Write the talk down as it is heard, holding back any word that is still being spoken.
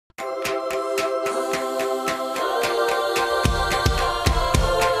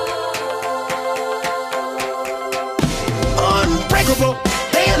Unbreakable,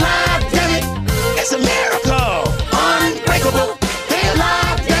 they alive, damn it, it's a miracle. Unbreakable, they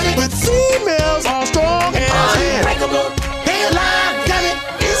alive, damn it, with females all strong and unbreakable, they alive, damn it,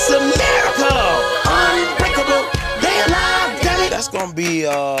 it's a miracle. Unbreakable, they alive, damn it. That's gonna be,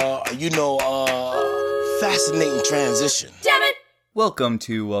 fascinating transition. Damn it! Welcome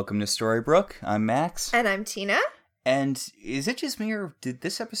to Storybrooke. I'm Max. And I'm Tina. And is it just me, or did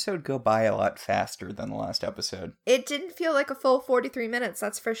this episode go by a lot faster than the last episode? It didn't feel like a full 43 minutes,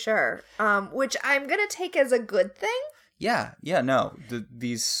 that's for sure. Which I'm gonna take as a good thing. Yeah, no.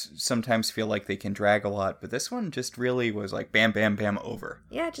 These sometimes feel like they can drag a lot, but this one just really was like bam, bam, bam, over.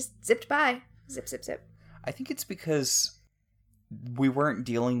 Yeah, just zipped by. Zip, zip, zip. I think it's because we weren't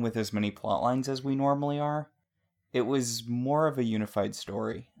dealing with as many plot lines as we normally are. It was more of a unified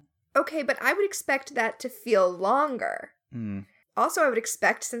story. Okay, but I would expect that to feel longer. Also, I would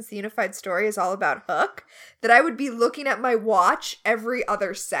expect, since the unified story is all about Hook, that I would be looking at my watch every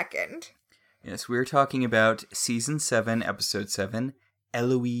other second. Yes, we're talking about Season 7, Episode 7,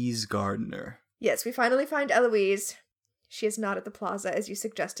 Eloise Gardner. Yes, we finally find Eloise. She is not at the plaza, as you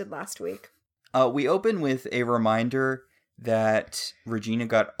suggested last week. We open with a reminder that Regina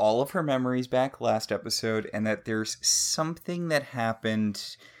got all of her memories back last episode, and that there's something that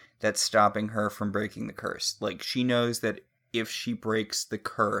happened that's stopping her from breaking the curse. Like, she knows that if she breaks the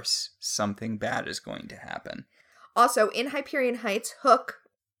curse, something bad is going to happen. Also, in Hyperion Heights, Hook,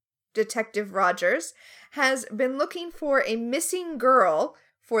 Detective Rogers, has been looking for a missing girl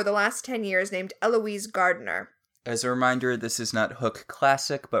for the last 10 years named Eloise Gardner. As a reminder, this is not Hook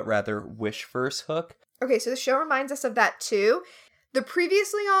Classic, but rather Wishverse Hook. Okay, so the show reminds us of that too. The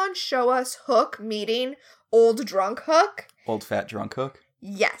previously on show us Hook meeting old drunk Hook. Old fat drunk Hook?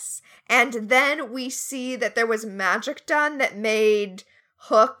 Yes. And then we see that there was magic done that made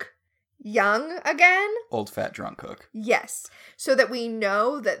Hook young again. Old fat drunk Hook. Yes. So that we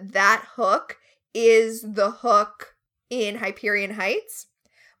know that that Hook is the Hook in Hyperion Heights.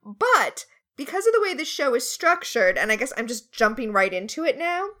 But because of the way the show is structured, and I guess I'm just jumping right into it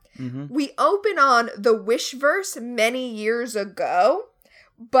now, we open on the Wishverse many years ago,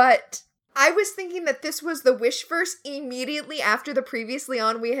 but I was thinking that this was the Wishverse immediately after the previously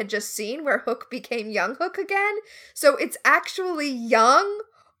on we had just seen, where Hook became young Hook again. So it's actually young,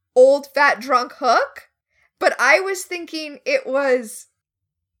 old, fat, drunk Hook. But I was thinking it was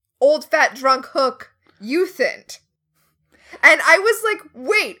old, fat, drunk Hook youthened. And I was like,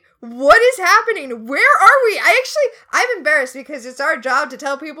 wait, what is happening? Where are we? I'm embarrassed because it's our job to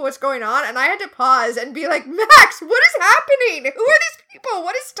tell people what's going on, and I had to pause and be like, Max, what is happening? Who are these people?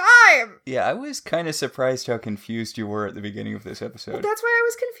 What is time? Yeah, I was kind of surprised how confused you were at the beginning of this episode. Well, that's why I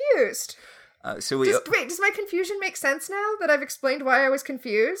was confused. Wait, does my confusion make sense now that I've explained why I was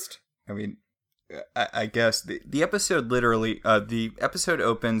confused? I mean, I guess the episode literally, the episode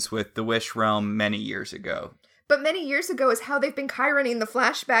opens with the Wish Realm many years ago. But many years ago is how they've been Chironing the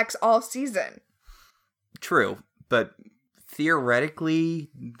flashbacks all season. True, but theoretically,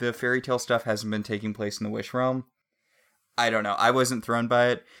 the fairy tale stuff hasn't been taking place in the Wish Realm. I don't know. I wasn't thrown by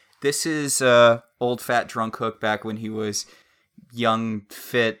it. This is old fat drunk Hook back when he was young,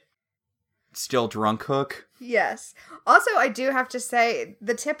 fit, still drunk Hook. Yes. Also, I do have to say,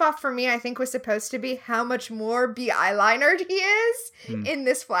 the tip-off for me, I think, was supposed to be how much more B-eyelinered he is in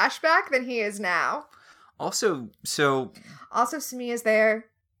this flashback than he is now. Also, Smee is there.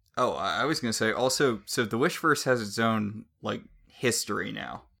 Oh, I was going to say, also, so the Wishverse has its own, history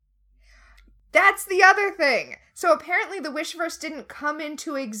now. That's the other thing. So apparently the Wishverse didn't come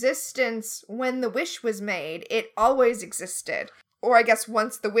into existence when the wish was made. It always existed. Or I guess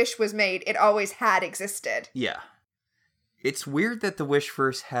once the wish was made, it always had existed. Yeah. It's weird that the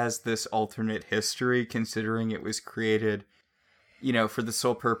Wishverse has this alternate history, considering it was created, for the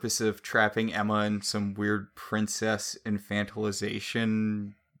sole purpose of trapping Emma in some weird princess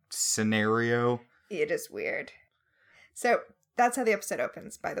infantilization scenario. It is weird. So that's how the episode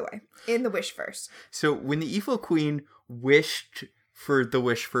opens, by the way, in the Wishverse. So when the evil queen wished for the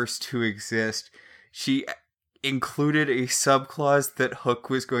Wishverse to exist, she included a subclause that Hook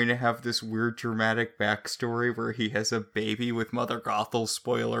was going to have this weird dramatic backstory where he has a baby with Mother Gothel,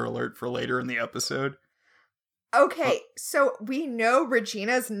 spoiler alert for later in the episode. Okay, so we know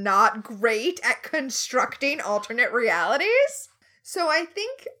Regina's not great at constructing alternate realities. So I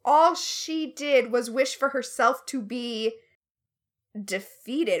think all she did was wish for herself to be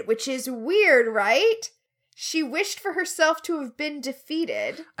defeated, which is weird, right? she wished for herself to have been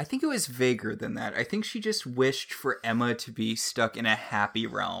defeated. I think it was vaguer than that. I think she just wished for Emma to be stuck in a happy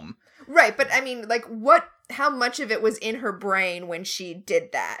realm. Right, but I mean, like, how much of it was in her brain when she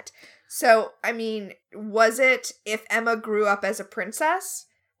did that? So, I mean, was it if Emma grew up as a princess?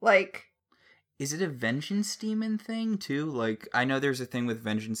 Like... Is it a vengeance demon thing, too? Like, I know there's a thing with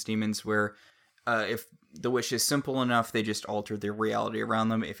vengeance demons where if the wish is simple enough, they just alter their reality around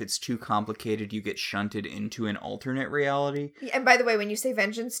them. If it's too complicated, you get shunted into an alternate reality. And by the way, when you say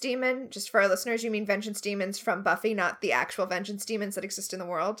vengeance demon, just for our listeners, you mean vengeance demons from Buffy, not the actual vengeance demons that exist in the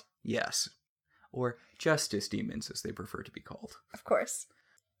world? Yes. Or justice demons, as they prefer to be called. Of course.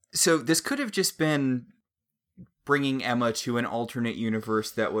 So this could have just been bringing Emma to an alternate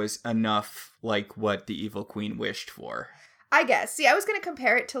universe that was enough like what the Evil Queen wished for. I guess. See, I was going to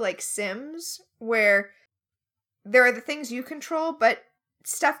compare it to like Sims, where there are the things you control, but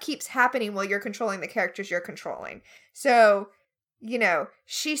stuff keeps happening while you're controlling the characters you're controlling. So, you know,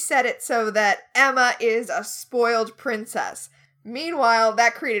 she said it so that Emma is a spoiled princess. Meanwhile,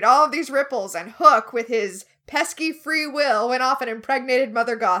 that created all of these ripples, and Hook, with his pesky free will, went off and impregnated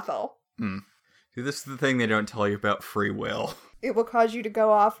Mother Gothel. See, this is the thing they don't tell you about free will. It will cause you to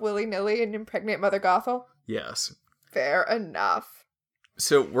go off willy-nilly and impregnate Mother Gothel? Yes. Fair enough.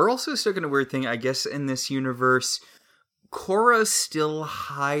 So we're also stuck in a weird thing, I guess, in this universe. Cora still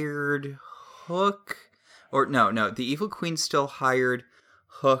hired Hook. Or no, the Evil Queen still hired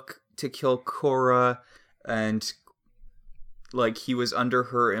Hook to kill Cora, and like he was under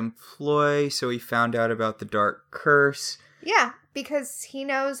her employ, so he found out about the Dark Curse. Yeah, because he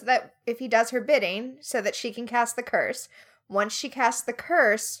knows that if he does her bidding, so that she can cast the curse, once she casts the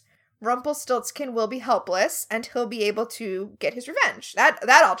curse, Rumpelstiltskin will be helpless, and he'll be able to get his revenge.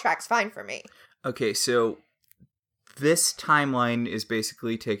 That all tracks fine for me. Okay, so this timeline is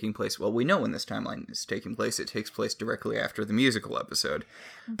basically taking place... Well, we know when this timeline is taking place. It takes place directly after the musical episode.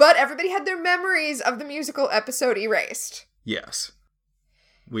 But everybody had their memories of the musical episode erased. Yes.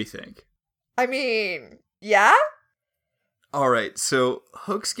 We think. I mean, yeah? Alright, so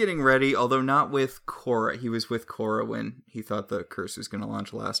Hook's getting ready, although not with Cora. He was with Cora when he thought the curse was going to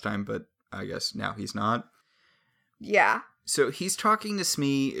launch last time, but I guess now he's not. Yeah. So he's talking to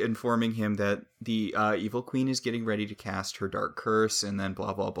Smee, informing him that the Evil Queen is getting ready to cast her Dark Curse, and then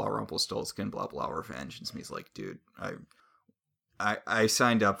blah, blah, blah, Rumpelstiltskin, blah, blah, revenge. And Smee's like, dude, I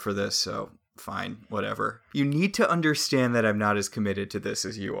signed up for this, so fine, whatever. You need to understand that I'm not as committed to this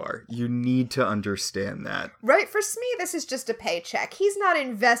as you are. You need to understand that. Right, for Smee, this is just a paycheck. He's not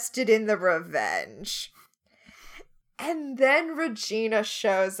invested in the revenge. And then Regina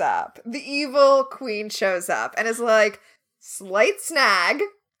shows up. The Evil Queen shows up and is like, slight snag.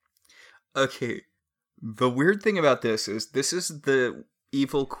 Okay, the weird thing about this is the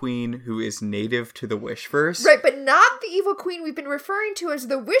Evil Queen who is native to the Wishverse. Right, but not the Evil Queen we've been referring to as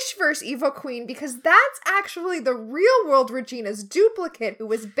the Wishverse Evil Queen, because that's actually the real world Regina's duplicate who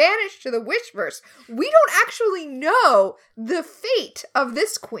was banished to the Wishverse. We don't actually know the fate of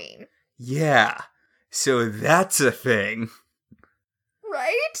this queen. Yeah, so that's a thing.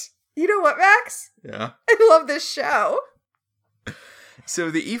 Right? You know what, Max? Yeah. I love this show.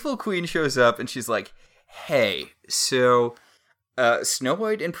 So the Evil Queen shows up and she's like, hey, so Snow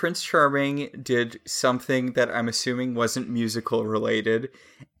White and Prince Charming did something that I'm assuming wasn't musical related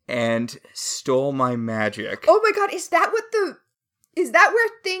and stole my magic. Oh my god, is that where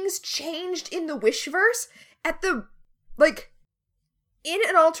things changed in the Wishverse? At the, like, in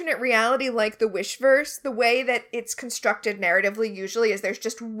an alternate reality like the Wishverse, the way that it's constructed narratively usually is there's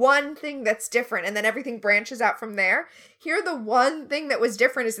just one thing that's different and then everything branches out from there. Here, the one thing that was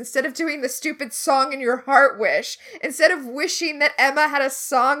different is instead of doing the stupid song in your heart wish, instead of wishing that Emma had a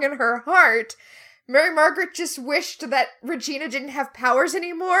song in her heart, Mary Margaret just wished that Regina didn't have powers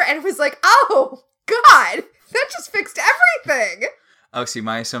anymore and was like, oh, God, that just fixed everything. Oh, see,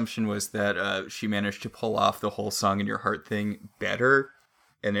 my assumption was that she managed to pull off the whole song in your heart thing better,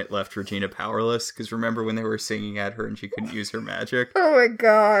 and it left Regina powerless, because remember when they were singing at her and she couldn't use her magic? Oh my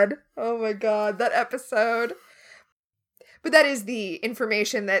god, that episode. But that is the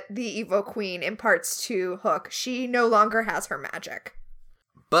information that the Evil Queen imparts to Hook. She no longer has her magic.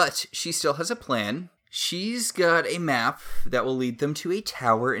 But she still has a plan. She's got a map that will lead them to a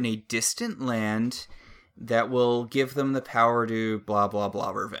tower in a distant land that will give them the power to blah, blah,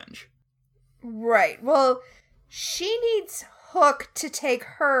 blah revenge. Right. Well, she needs Hook to take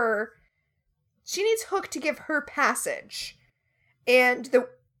her... She needs Hook to give her passage. And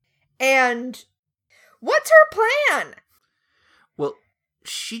what's her plan? Well,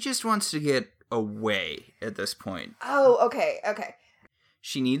 she just wants to get away at this point. Oh, okay.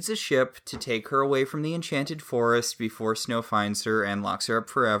 She needs a ship to take her away from the enchanted forest before Snow finds her and locks her up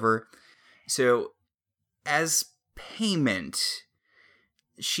forever. So, as payment,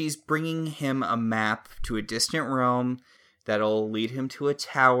 she's bringing him a map to a distant realm that'll lead him to a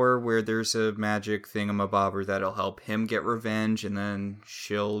tower where there's a magic thingamabobber that'll help him get revenge, and then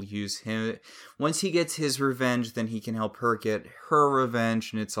she'll use him. Once he gets his revenge, then he can help her get her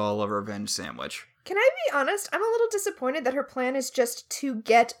revenge, and it's all a revenge sandwich. Can I be honest? I'm a little disappointed that her plan is just to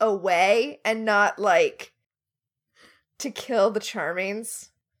get away and not, like, to kill the Charmings.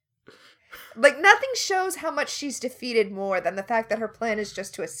 Like, nothing shows how much she's defeated more than the fact that her plan is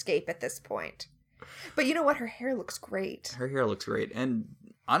just to escape at this point. But you know what? Her hair looks great. Her hair looks great. And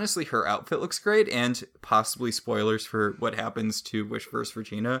honestly, her outfit looks great. And possibly spoilers for what happens to Wish vs.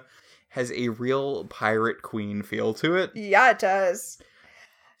 Regina, has a real pirate queen feel to it. Yeah, it does.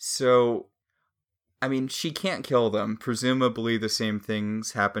 So, I mean, she can't kill them. Presumably the same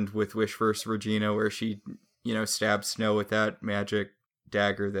things happened with Wish vs. Regina, where she, stabbed Snow with that magic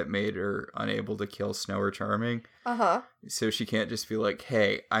dagger that made her unable to kill Snow or Charming. Uh-huh. So she can't just be like,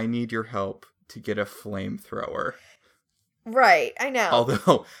 hey, I need your help to get a flamethrower. Right, I know.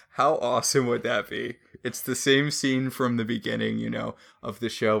 Although, how awesome would that be? It's the same scene from the beginning, of the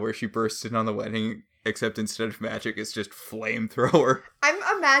show where she bursts in on the wedding, except instead of magic, it's just flamethrower. I'm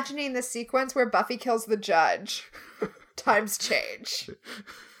imagining the sequence where Buffy kills the judge. Times change.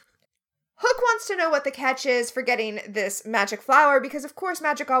 Hook wants to know what the catch is for getting this magic flower, because of course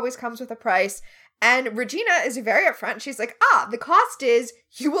magic always comes with a price. And Regina is very upfront. She's like, the cost is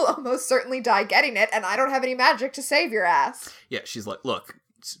you will almost certainly die getting it, and I don't have any magic to save your ass. Yeah, she's like, look,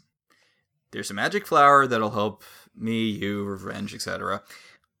 there's a magic flower that'll help me, you, revenge, etc.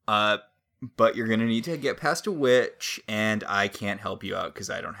 But you're going to need to get past a witch, and I can't help you out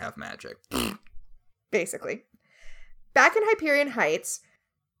because I don't have magic. Basically. Back in Hyperion Heights,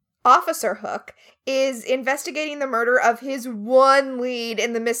 Officer Hook is investigating the murder of his one lead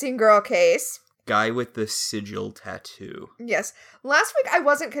in the missing girl case. Guy with the sigil tattoo. Yes. Last week I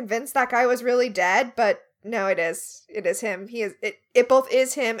wasn't convinced that guy was really dead, but no, it is. It is him. It both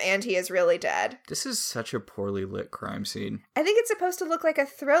is him and he is really dead. This is such a poorly lit crime scene. I think it's supposed to look like a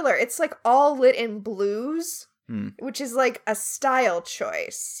thriller. It's like all lit in blues, which is like a style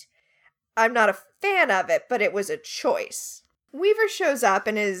choice. I'm not a fan of it, but it was a choice. Weaver shows up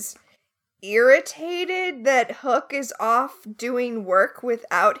and is irritated that Hook is off doing work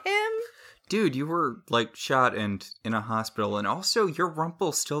without him. Dude, you were, shot and in a hospital, and also you're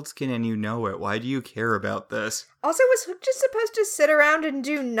Rumpelstiltskin and you know it. Why do you care about this? Also, was Hook just supposed to sit around and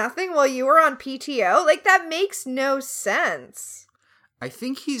do nothing while you were on PTO? That makes no sense. I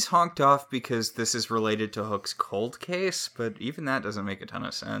think he's honked off because this is related to Hook's cold case, but even that doesn't make a ton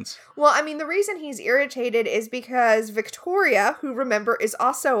of sense. Well, I mean, the reason he's irritated is because Victoria, who, remember, is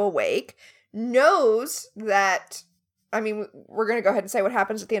also awake, knows that... I mean, we're going to go ahead and say what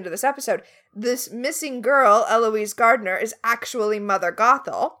happens at the end of this episode. This missing girl, Eloise Gardner, is actually Mother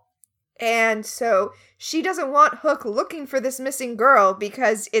Gothel. And so she doesn't want Hook looking for this missing girl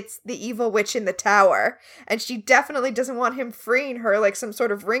because it's the evil witch in the tower. And she definitely doesn't want him freeing her like some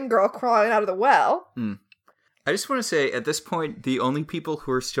sort of ring girl crawling out of the well. I just want to say, at this point, the only people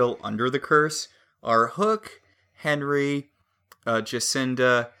who are still under the curse are Hook, Henry,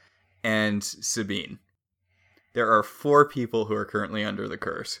 Jacinda, and Sabine. There are 4 people who are currently under the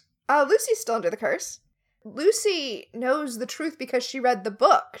curse. Lucy's still under the curse. Lucy knows the truth because she read the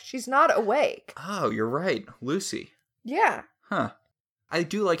book. She's not awake. Oh, you're right. Lucy. Yeah. Huh. I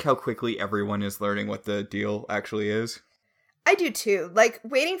do like how quickly everyone is learning what the deal actually is. I do too.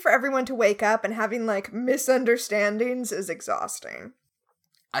 Waiting for everyone to wake up and having, misunderstandings is exhausting.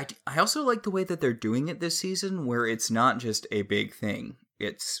 I also like the way that they're doing it this season, where it's not just a big thing.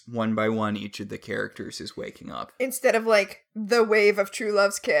 It's one by one, each of the characters is waking up. Instead of, the wave of True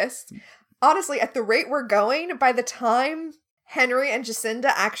Love's kiss. Honestly, at the rate we're going, by the time Henry and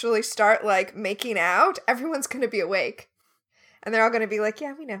Jacinda actually start, making out, everyone's going to be awake. And they're all going to be like,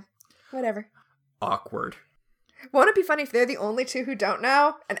 yeah, we know. Whatever. Awkward. Won't it be funny if they're the only 2 who don't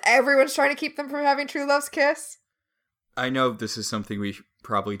know, and everyone's trying to keep them from having True Love's kiss? I know this is something we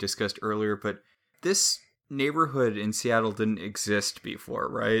probably discussed earlier, but this neighborhood in Seattle didn't exist before,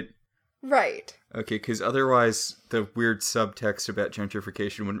 right? Right. Okay, because otherwise the weird subtext about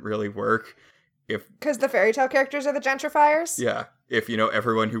gentrification wouldn't really work. Because the fairy tale characters are the gentrifiers? Yeah. If,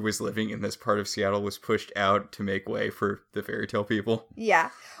 everyone who was living in this part of Seattle was pushed out to make way for the fairy tale people. Yeah.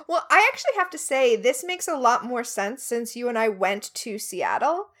 Well, I actually have to say, this makes a lot more sense since you and I went to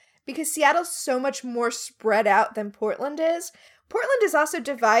Seattle. Because Seattle's so much more spread out than Portland is. Portland is also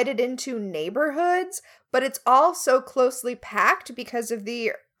divided into neighborhoods, but it's all so closely packed because of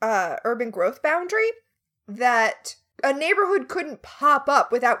the urban growth boundary that a neighborhood couldn't pop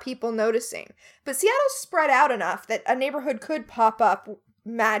up without people noticing. But Seattle's spread out enough that a neighborhood could pop up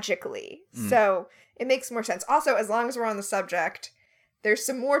magically. So it makes more sense. Also, as long as we're on the subject, there's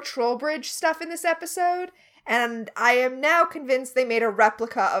some more Trollbridge stuff in this episode, and I am now convinced they made a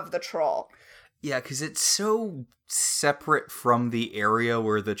replica of the troll. Yeah, because it's so separate from the area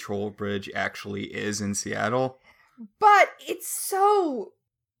where the Trollbridge actually is in Seattle. But it's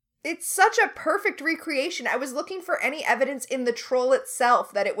such a perfect recreation. I was looking for any evidence in the troll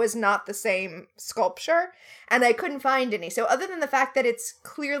itself that it was not the same sculpture, and I couldn't find any. So other than the fact that it's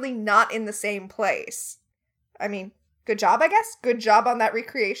clearly not in the same place, I mean, good job, I guess. Good job on that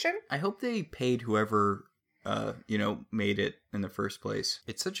recreation. I hope they paid whoever, made it in the first place.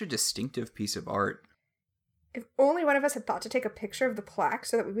 It's such a distinctive piece of art. If only one of us had thought to take a picture of the plaque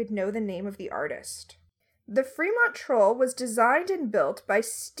so that we would know the name of the artist. The Fremont Troll was designed and built by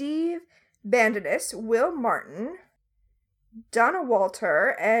Steve Bandinis, Will Martin, Donna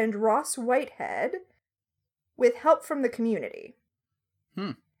Walter, and Ross Whitehead, with help from the community.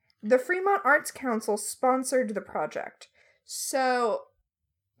 The Fremont Arts Council sponsored the project. So,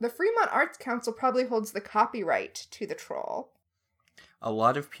 the Fremont Arts Council probably holds the copyright to the troll. A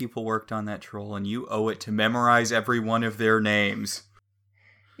lot of people worked on that troll, and you owe it to memorize every one of their names.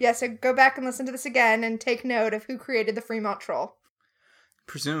 Yeah, so go back and listen to this again and take note of who created the Fremont Troll.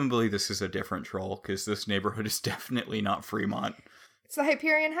 Presumably this is a different troll, because this neighborhood is definitely not Fremont. It's the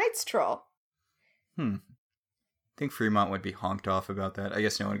Hyperion Heights Troll. I think Fremont would be honked off about that. I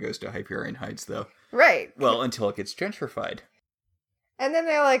guess no one goes to Hyperion Heights, though. Right. Well, until it gets gentrified. And then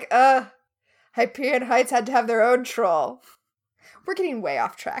they're like, Hyperion Heights had to have their own troll. We're getting way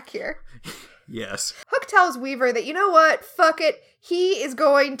off track here. Yes. Hook tells Weaver that, you know what, fuck it, he is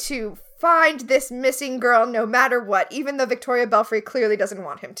going to find this missing girl no matter what, even though Victoria Belfry clearly doesn't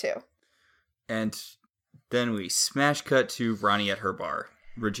want him to. And then we smash cut to Ronnie at her bar.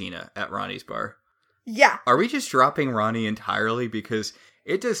 Regina at Ronnie's bar. Yeah. Are we just dropping Ronnie entirely? Because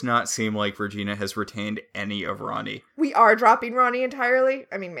it does not seem like Regina has retained any of Ronnie. We are dropping Ronnie entirely.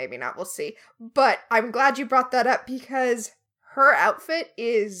 I mean, maybe not, we'll see. But I'm glad you brought that up because her outfit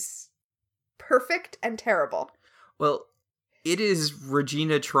is perfect and terrible. Well, it is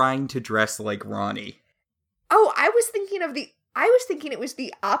Regina trying to dress like Ronnie. Oh, I was thinking it was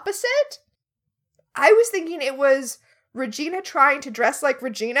the opposite. I was thinking it was Regina trying to dress like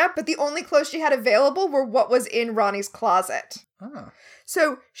Regina, but the only clothes she had available were what was in Ronnie's closet. Oh.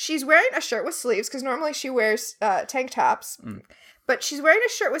 So she's wearing a shirt with sleeves, because normally she wears tank tops. But she's wearing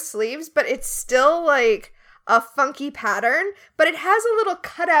a shirt with sleeves, but it's still like a funky pattern, but it has a little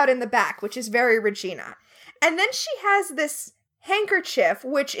cutout in the back, which is very Regina. And then she has this handkerchief,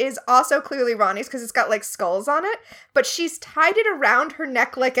 which is also clearly Ronnie's because it's got like skulls on it, but she's tied it around her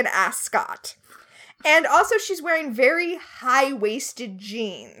neck like an ascot. And also she's wearing very high-waisted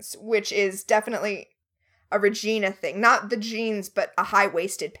jeans, which is definitely a Regina thing. Not the jeans, but a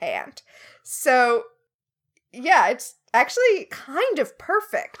high-waisted pant. So, yeah, it's actually kind of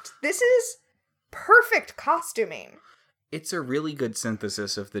perfect. This is perfect costuming. It's a really good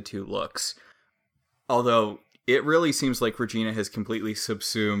synthesis of the two looks. Although, it really seems like Regina has completely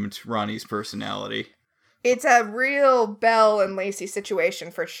subsumed Ronnie's personality. It's a real Belle and Lacey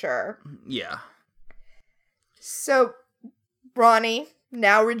situation for sure. Yeah. So, Ronnie,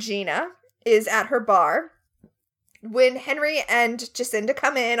 now Regina, is at her bar when Henry and Jacinda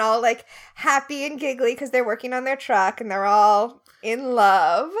come in all like happy and giggly because they're working on their truck and they're all in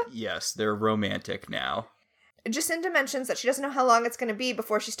love. Yes, they're romantic now. Jacinda mentions that she doesn't know how long it's going to be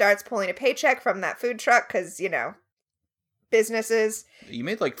before she starts pulling a paycheck from that food truck because, you know, businesses. You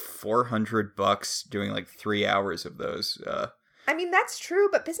made like $400 doing like 3 hours of those. I mean, that's true,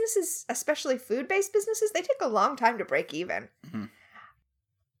 but businesses, especially food-based businesses, they take a long time to break even. Mm-hmm.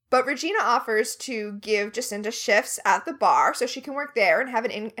 But Regina offers to give Jacinda shifts at the bar so she can work there and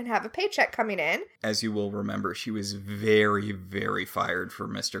have a paycheck coming in. As you will remember, she was very, very fired for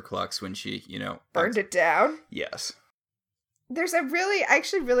Mr. Clucks when she, burned it down. Yes. I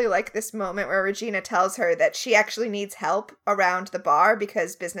actually really like this moment where Regina tells her that she actually needs help around the bar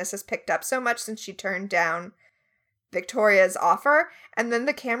because business has picked up so much since she turned down Victoria's offer. And then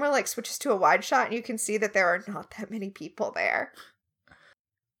the camera switches to a wide shot and you can see that there are not that many people there.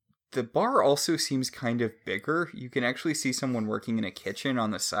 The bar also seems kind of bigger. You can actually see someone working in a kitchen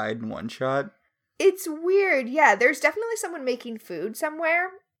on the side in one shot. It's weird. Yeah, there's definitely someone making food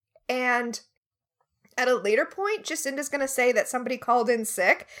somewhere. And At a later point, Jacinda's going to say that somebody called in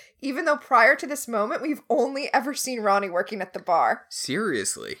sick, even though prior to this moment, we've only ever seen Ronnie working at the bar.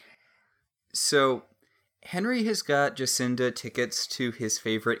 Seriously. So, Henry has got Jacinda tickets to his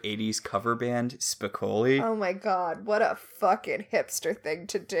favorite 80s cover band, Spicoli. Oh my god, what a fucking hipster thing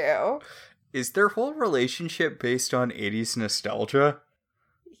to do. Is their whole relationship based on 80s nostalgia?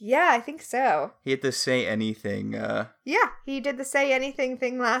 Yeah, I think so. He had to say anything, Yeah, he did the Say Anything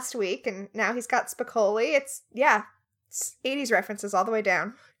thing last week, and now he's got Spicoli. It's 80s references all the way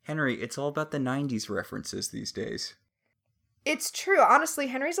down. Henry, it's all about the 90s references these days. It's true. Honestly,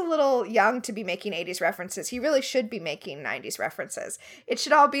 Henry's a little young to be making 80s references. He really should be making 90s references. It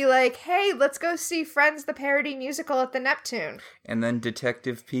should all be like, hey, let's go see Friends the parody musical at the Neptune. And then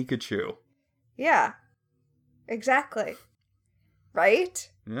Detective Pikachu. Yeah, exactly. Right?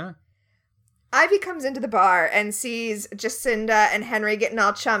 Yeah. Ivy comes into the bar and sees Jacinda and Henry getting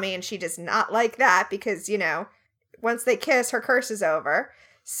all chummy, and she does not like that because, once they kiss, her curse is over.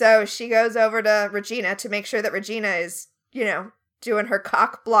 So she goes over to Regina to make sure that Regina is, doing her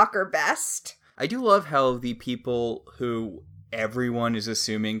cock blocker best. I do love how the people who everyone is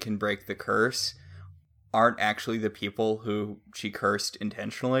assuming can break the curse aren't actually the people who she cursed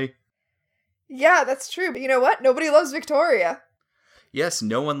intentionally. Yeah, that's true. But you know what? Nobody loves Victoria. Yes,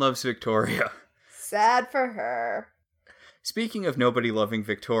 no one loves Victoria. Sad for her. Speaking of nobody loving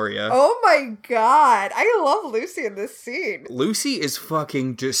Victoria... Oh my god, I love Lucy in this scene. Lucy is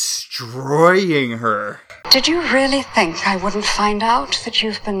fucking destroying her. Did you really think I wouldn't find out that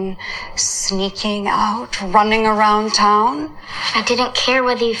you've been sneaking out, running around town? I didn't care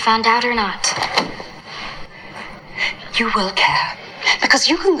whether you found out or not. You will care, because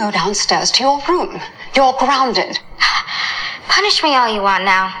you can go downstairs to your room. You're grounded. Punish me all you want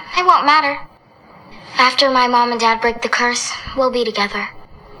now. It won't matter. After my mom and dad break the curse, we'll be together.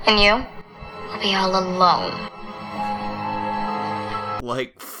 And you? We'll be all alone.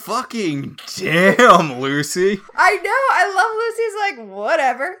 Like, fucking damn, Lucy. I know, I love Lucy's like,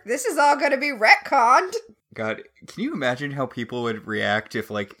 whatever. This is all gonna be retconned. God, can you imagine how people would react if,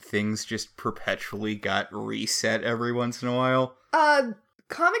 things just perpetually got reset every once in a while?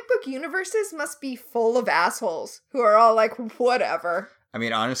 Comic book universes must be full of assholes who are all like, whatever. I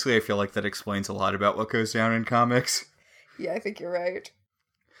mean, honestly, I feel like that explains a lot about what goes down in comics. Yeah, I think you're right.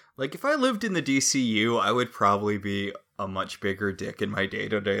 If I lived in the DCU, I would probably be a much bigger dick in my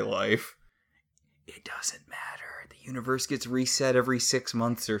day-to-day life. It doesn't matter. The universe gets reset every 6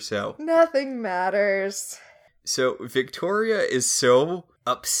 months or so. Nothing matters. So, Victoria is so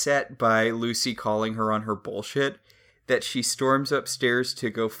upset by Lucy calling her on her bullshit that she storms upstairs to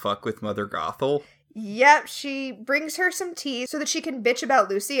go fuck with Mother Gothel. Yep, she brings her some tea so that she can bitch about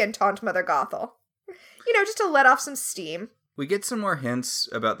Lucy and taunt Mother Gothel. Just to let off some steam. We get some more hints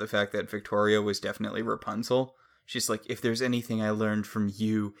about the fact that Victoria was definitely Rapunzel. She's like, if there's anything I learned from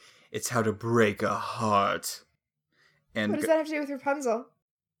you, it's how to break a heart. And what does that have to do with Rapunzel?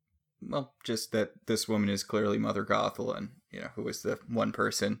 Well, just that this woman is clearly Mother Gothel and, who is the one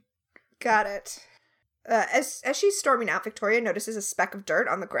person. Got it. As she's storming out, Victoria notices a speck of dirt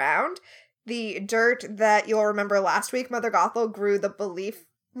on the ground. The dirt that you'll remember last week Mother Gothel grew the belief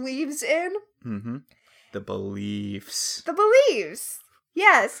leaves in. Mm-hmm. The beliefs. The beliefs.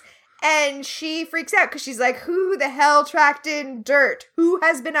 Yes. And she freaks out because she's like, who the hell tracked in dirt? Who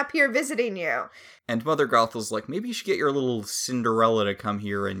has been up here visiting you? And Mother Gothel's like, maybe you should get your little Cinderella to come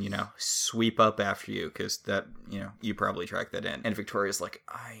here and, sweep up after you, because that, you probably tracked that in. And Victoria's like,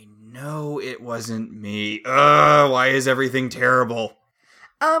 I know it wasn't me. Ugh, why is everything terrible?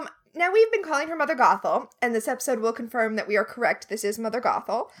 Now we've been calling her Mother Gothel, and this episode will confirm that we are correct. This is Mother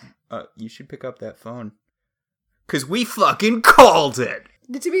Gothel. You should pick up that phone. Because we fucking called it!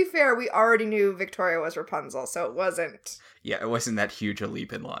 To be fair, we already knew Victoria was Rapunzel, so it wasn't... Yeah, it wasn't that huge a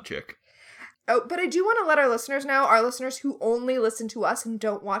leap in logic. Oh, but I do want to let our listeners know, our listeners who only listen to us and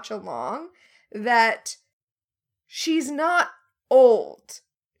don't watch along, that she's not old.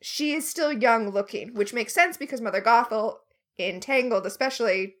 She is still young looking, which makes sense because Mother Gothel, in Tangled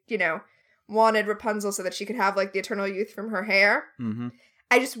especially, wanted Rapunzel so that she could have, the eternal youth from her hair. Mm-hmm.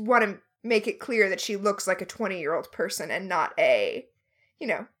 I just want to make it clear that she looks like a 20-year-old person and not a,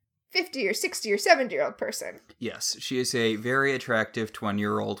 50 or 60 or 70-year-old person. Yes, she is a very attractive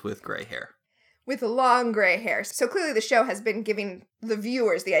 20-year-old with gray hair. With long gray hair. So clearly the show has been giving the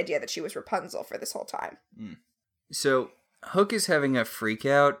viewers the idea that she was Rapunzel for this whole time. Mm. So, Hook is having a freak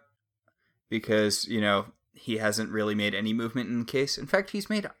out because, he hasn't really made any movement in the case. In fact, he's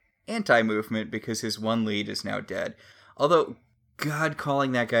made anti-movement because his one lead is now dead. Although, God,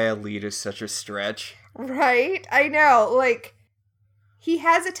 calling that guy a lead is such a stretch. Right? I know. He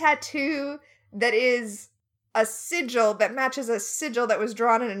has a tattoo that is a sigil that matches a sigil that was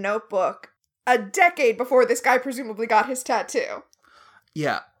drawn in a notebook a decade before this guy presumably got his tattoo.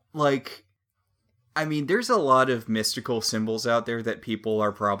 Yeah, like, I mean, there's a lot of mystical symbols out there that people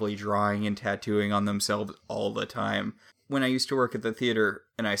are probably drawing and tattooing on themselves all the time. When I used to work at the theater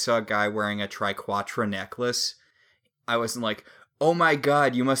and I saw a guy wearing a Triquetra necklace, I wasn't like, oh my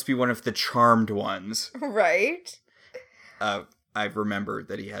god, you must be one of the charmed ones. Right? I remember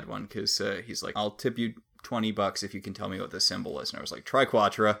that he had one because he's like, I'll tip you $20 if you can tell me what the symbol is. And I was like,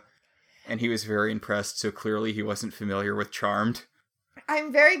 Triquetra. And he was very impressed, so clearly he wasn't familiar with Charmed.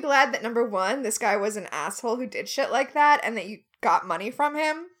 I'm very glad that, number one, this guy was an asshole who did shit like that and that you got money from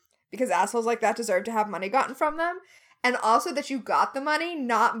him, because assholes like that deserve to have money gotten from them. And also that you got the money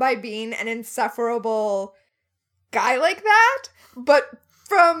not by being an insufferable guy like that, but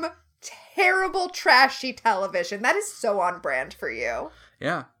from terrible, trashy television. That is so on brand for you.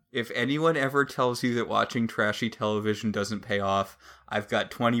 Yeah. If anyone ever tells you that watching trashy television doesn't pay off, I've got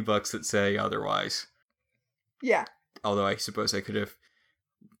 $20 that say otherwise. Yeah. Although I suppose I could have,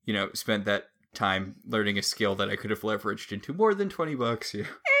 spent that time learning a skill that I could have leveraged into more than $20. Yeah.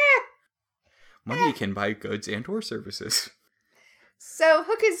 Money can buy goods and or services. So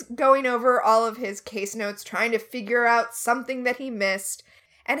Hook is going over all of his case notes, trying to figure out something that he missed.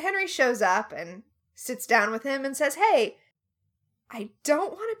 And Henry shows up and sits down with him and says, hey, I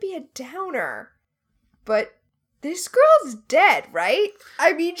don't want to be a downer, but this girl's dead, right?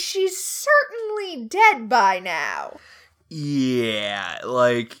 I mean, she's certainly dead by now. Yeah,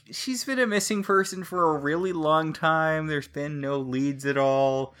 like, she's been a missing person for a really long time. There's been no leads at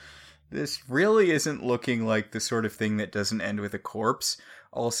all. This really isn't looking like the sort of thing that doesn't end with a corpse.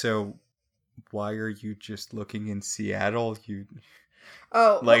 Also, why are you just looking in Seattle?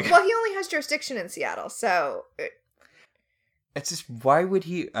 Well, he only has jurisdiction in Seattle, so... It's just, why would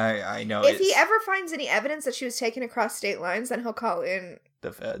he... I know if he ever finds any evidence that she was taken across state lines, then he'll call in...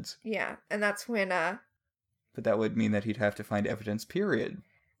 the feds. Yeah, and that's when, But that would mean that he'd have to find evidence, period.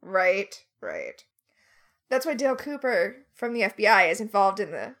 Right. That's why Dale Cooper from the FBI is involved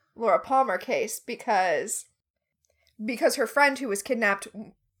in the Laura Palmer case, because her friend who was kidnapped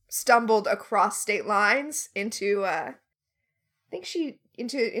stumbled across state lines into,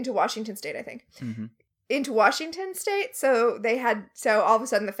 into Washington State, I think. Mm-hmm. Into Washington State, so all of a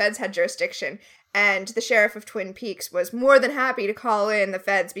sudden the feds had jurisdiction, and the sheriff of Twin Peaks was more than happy to call in the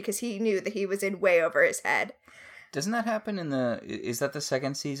feds because he knew that he was in way over his head. Doesn't that happen is that the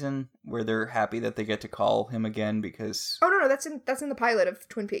second season where they're happy that they get to call him again because... Oh, no, that's in the pilot of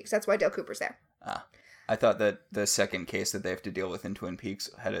Twin Peaks. That's why Dale Cooper's there. Ah. I thought that the second case that they have to deal with in Twin Peaks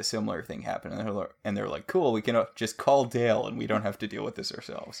had a similar thing happen, and they're like, cool, we can just call Dale and we don't have to deal with this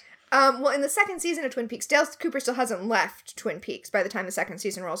ourselves. Well, in the second season of Twin Peaks, Dale Cooper still hasn't left Twin Peaks by the time the second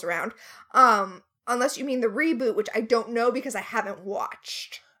season rolls around. Unless you mean the reboot, which I don't know because I haven't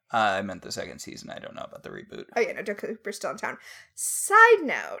watched. I meant the second season. I don't know about the reboot. Oh, yeah, no, Dale Cooper's still in town. Side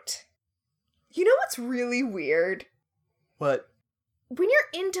note, you know what's really weird? What? When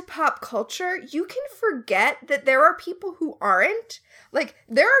you're into pop culture, you can forget that there are people who aren't. Like,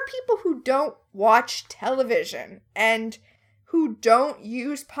 there are people who don't watch television and who don't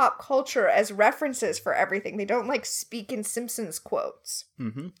use pop culture as references for everything. They don't, speak in Simpsons quotes.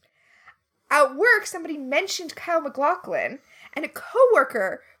 Mm-hmm. At work, somebody mentioned Kyle MacLachlan, and a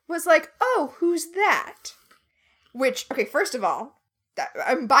coworker was like, oh, who's that? Which, okay, first of all, that,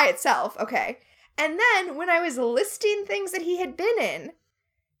 by itself, okay. And then, when I was listing things that he had been in,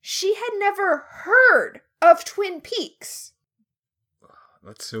 she had never heard of Twin Peaks.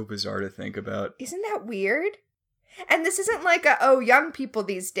 That's so bizarre to think about. Isn't that weird? And this isn't like young people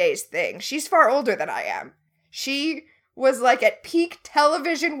these days thing. She's far older than I am. She was at peak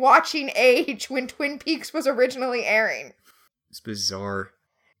television watching age when Twin Peaks was originally airing. It's bizarre.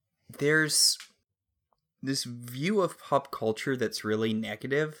 There's this view of pop culture that's really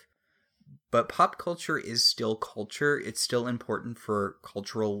negative. But pop culture is still culture. It's still important for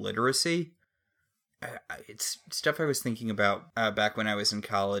cultural literacy. It's stuff I was thinking about back when I was in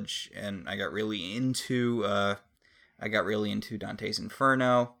college, and I got really into Dante's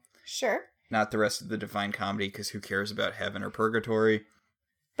Inferno. Sure. Not the rest of the Divine Comedy, because who cares about heaven or purgatory?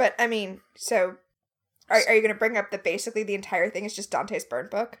 But, I mean, so, are you going to bring up that basically the entire thing is just Dante's burn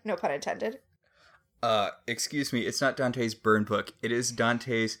book? No pun intended. Excuse me, it's not Dante's burn book. It is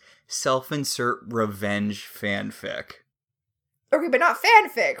Dante's self-insert revenge fanfic. Okay, but not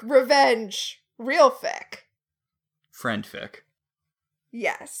fanfic. Revenge. Real fic. Friendfic.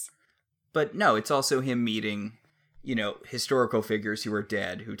 Yes. But no, it's also him meeting, historical figures who are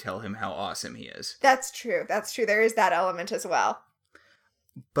dead who tell him how awesome he is. That's true. There is that element as well.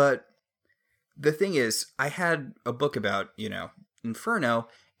 But the thing is, I had a book about, Inferno,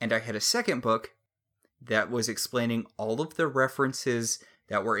 and I had a second book that was explaining all of the references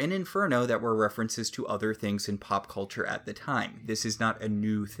that were in Inferno that were references to other things in pop culture at the time. This is not a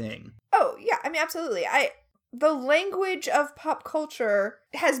new thing. Oh, yeah, I mean, absolutely. The language of pop culture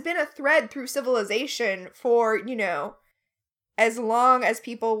has been a thread through civilization for, as long as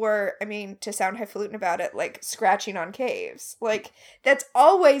people were, to sound highfalutin about it, like, scratching on caves. Like, that's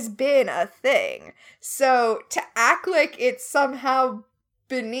always been a thing. So, to act like it's somehow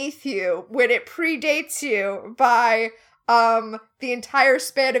beneath you when it predates you by, the entire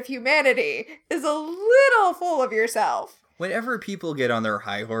span of humanity is a little full of yourself. Whenever people get on their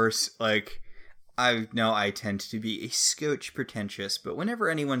high horse, like, I know I tend to be a scotch pretentious, but whenever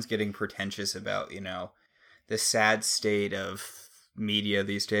anyone's getting pretentious about, the sad state of media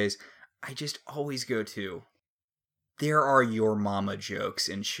these days, I just always go to, there are your mama jokes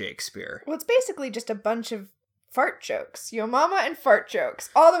in Shakespeare. Well, it's basically just a bunch of fart jokes. Yo mama and fart jokes.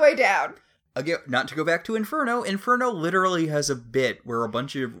 All the way down. Again, not to go back to Inferno. Inferno literally has a bit where a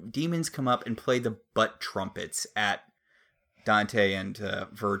bunch of demons come up and play the butt trumpets at Dante and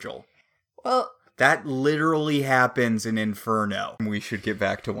Virgil. Well, that literally happens in Inferno. We should get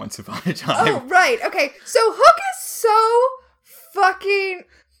back to Once Upon a Time. Oh, right. Okay. So Hook is so fucking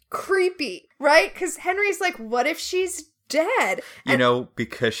creepy, right? Because Henry's like, what if she's dead?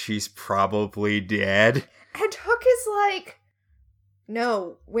 Because she's probably dead. And Hook is like,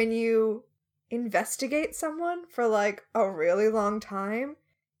 no, when you investigate someone for like a really long time,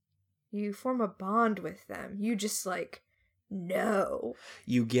 you form a bond with them. You just like know.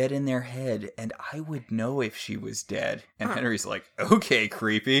 You get in their head, and I would know if she was dead. And Henry's like, okay,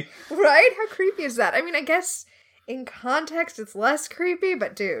 creepy. Right? How creepy is that? I mean, I guess in context it's less creepy,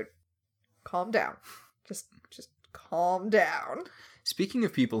 but dude, calm down. Just calm down. Speaking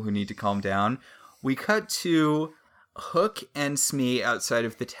of people who need to calm down, we cut to Hook and Smee outside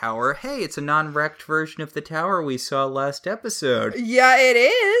of the tower. Hey, it's a non-wrecked version of the tower we saw last episode. Yeah, it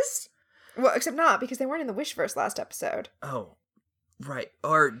is. Well, except not, because they weren't in the Wishverse last episode. Oh, right.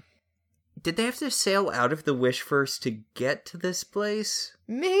 Or did they have to sail out of the Wishverse to get to this place?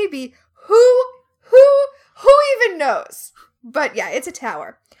 Maybe. Who even knows? But yeah, it's a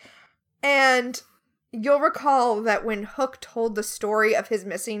tower. And you'll recall that when Hook told the story of his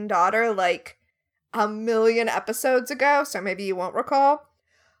missing daughter, like, 1,000,000 episodes ago, so maybe you won't recall,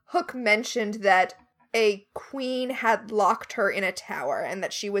 Hook mentioned that a queen had locked her in a tower and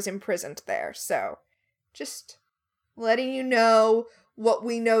that she was imprisoned there. So, just letting you know what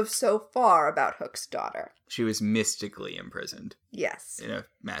we know so far about Hook's daughter. She was mystically imprisoned. Yes. In a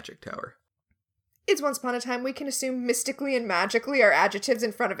magic tower. It's Once Upon a Time. We can assume mystically and magically are adjectives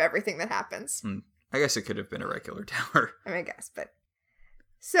in front of everything that happens. I guess it could have been a regular tower. I guess, but...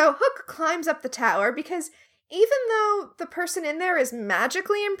 So Hook climbs up the tower because even though the person in there is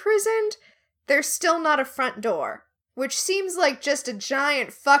magically imprisoned, there's still not a front door, which seems like just a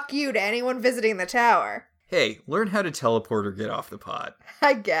giant fuck you to anyone visiting the tower. Hey, learn how to teleport or get off the pot.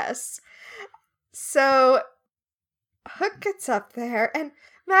 I guess. So Hook gets up there, and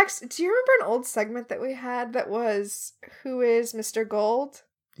Max, do you remember an old segment that we had that was, Who is Mr. Gold?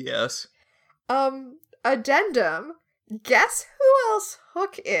 Yes. Addendum. Guess who else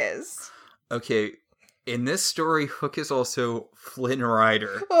Hook is? Okay, in this story, Hook is also Flynn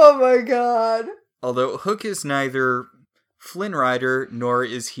Rider. Oh my god. Although Hook is neither Flynn Rider, nor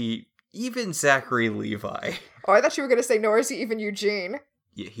is he even Zachary Levi. Oh, I thought you were going to say, nor is he even Eugene.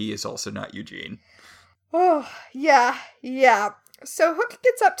 Yeah, he is also not Eugene. Oh, yeah. So Hook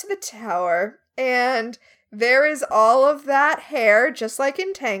gets up to the tower, and there is all of that hair, just like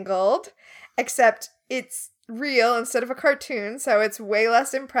in Tangled, except it's real instead of a cartoon, so it's way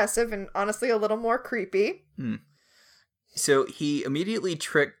less impressive and honestly a little more creepy. So he immediately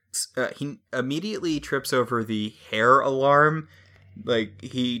trips over the hair alarm. Like,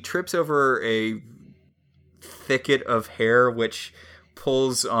 he trips over a thicket of hair, which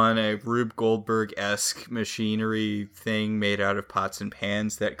pulls on a Rube Goldberg-esque machinery thing made out of pots and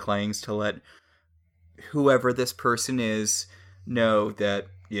pans that clangs to let whoever this person is know that,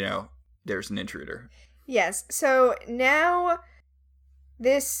 there's an intruder. Yes, so now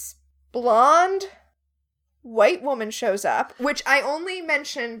this blonde white woman shows up, which I only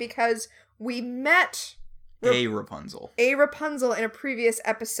mention because we met a Rapunzel in a previous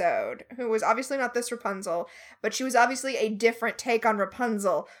episode, who was obviously not this Rapunzel, but she was obviously a different take on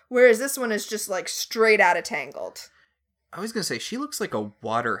Rapunzel, whereas this one is just like straight out of Tangled. I was gonna say, she looks like a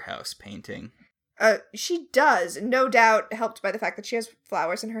Waterhouse painting. She does, no doubt helped by the fact that she has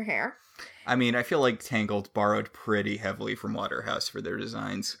flowers in her hair. I mean, I feel like Tangled borrowed pretty heavily from Waterhouse for their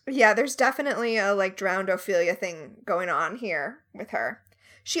designs. Yeah, there's definitely a, like, drowned Ophelia thing going on here with her.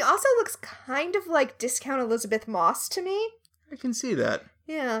 She also looks kind of like Discount Elizabeth Moss to me. I can see that.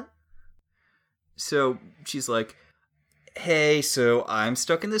 Yeah. So she's like, hey, so I'm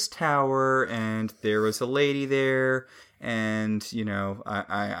stuck in this tower, and there was a lady there, and, you know,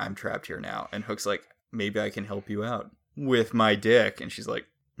 I'm trapped here now. And Hook's like, maybe I can help you out with my dick. And she's like,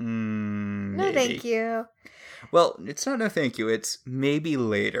 No, maybe. thank you. Well, it's not no thank you, it's maybe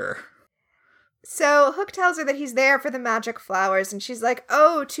later. So Hook tells her that he's there for the magic flowers, and she's like,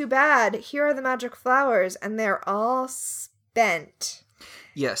 oh, too bad. Here are the magic flowers, and they're all spent.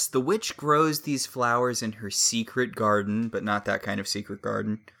 Yes, the witch grows these flowers in her secret garden, but not that kind of secret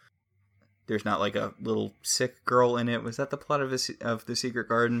garden. There's not like a little sick girl in it. Was that the plot of the secret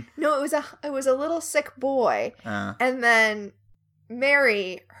garden? No, it was a little sick boy. And then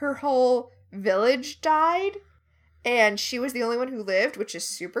Mary, her whole village died, and she was the only one who lived, which is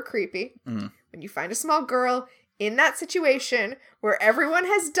super creepy. When you find a small girl in that situation where everyone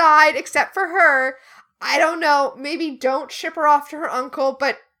has died except for her, I don't know, maybe don't ship her off to her uncle,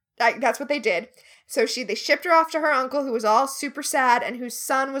 but that's what they did. So they shipped her off to her uncle, who was all super sad and whose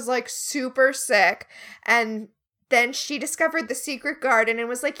son was like super sick. And then she discovered the secret garden and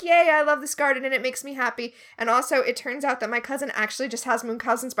was like, yay, I love this garden and it makes me happy. And also it turns out that my cousin actually just has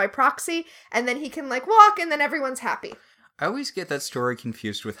Munchausen's by proxy, and then he can like walk and then everyone's happy. I always get that story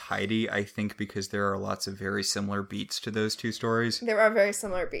confused with Heidi, I think because there are lots of very similar beats to those two stories. There are very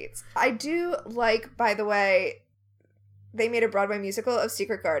similar beats. I do like, by the way, they made a Broadway musical of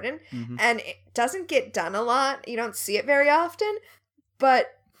Secret Garden, and it doesn't get done a lot. You don't see it very often,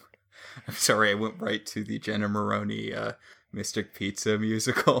 but... I'm sorry, I went right to the Jenna Maroney Mystic Pizza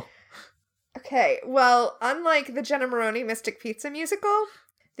musical. Okay, well, unlike the Jenna Maroney Mystic Pizza musical...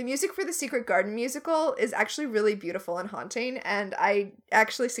 The music for the Secret Garden musical is actually really beautiful and haunting, and I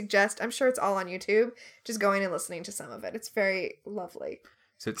actually suggest, I'm sure it's all on YouTube, just going and listening to some of it. It's very lovely.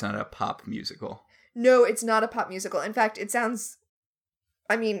 So it's not a pop musical? No, it's not a pop musical. In fact, it sounds,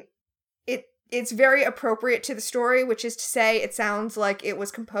 I mean, it's very appropriate to the story, which is to say it sounds like it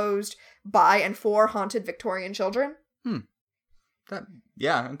was composed by and for haunted Victorian children.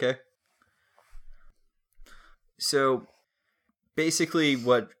 Yeah, okay. So... basically,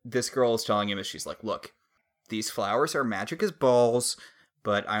 what this girl is telling him is she's like, look, these flowers are magic as balls,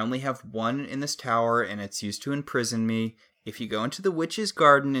 but I only have one in this tower, and it's used to imprison me. If you go into the witch's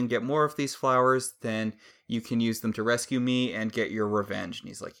garden and get more of these flowers, then you can use them to rescue me and get your revenge. And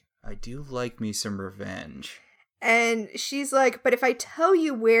he's like, I do like me some revenge. And she's like, but if I tell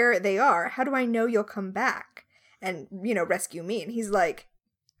you where they are, how do I know you'll come back and, you know, rescue me? And he's like,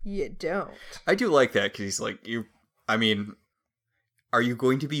 you don't. I do like that, because he's like, are you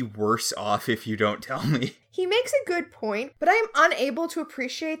going to be worse off if you don't tell me? He makes a good point, but I am unable to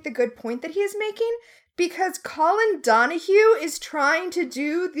appreciate the good point that he is making because Colin Donahue is trying to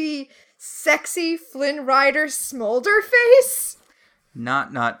do the sexy Flynn Rider smolder face.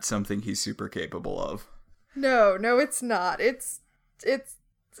 Not something he's super capable of. No, it's not. It's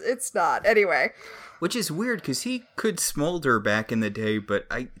not. Anyway. Which is weird because he could smolder back in the day, but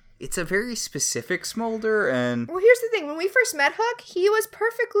it's a very specific smolder, and... Well, here's the thing. When we first met Hook, he was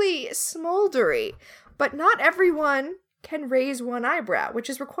perfectly smoldery. But not everyone can raise one eyebrow, which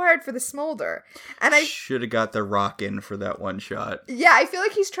is required for the smolder. And I... should have got the Rock in for that one shot. Yeah, I feel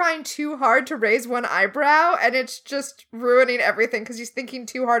like he's trying too hard to raise one eyebrow, and it's just ruining everything because he's thinking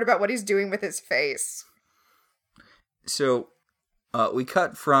too hard about what he's doing with his face. So, we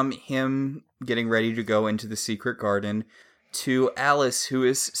cut from him getting ready to go into the secret garden to Alice, who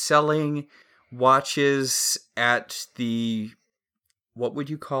is selling watches at the, what would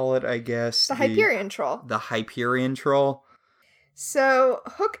you call it, I guess? The Hyperion Troll. The Hyperion Troll. So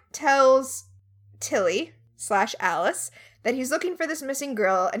Hook tells Tilly / Alice that he's looking for this missing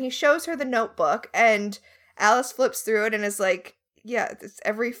girl, and he shows her the notebook, and Alice flips through it and is like, yeah, it's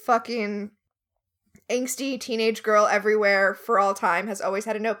every fucking angsty teenage girl everywhere for all time has always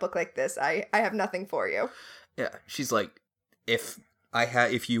had a notebook like this. I have nothing for you. Yeah, she's like, if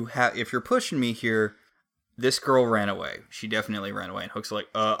you're pushing me here, this girl ran away. She definitely ran away. And Hook's like,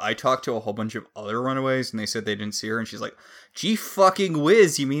 I talked to a whole bunch of other runaways, and they said they didn't see her. And she's like, gee fucking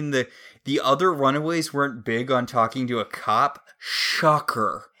whiz, you mean the other runaways weren't big on talking to a cop?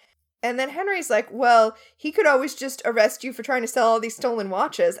 Shocker. And then Henry's like, well, he could always just arrest you for trying to sell all these stolen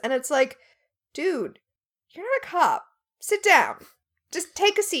watches. And it's like, dude, you're not a cop. Sit down. Just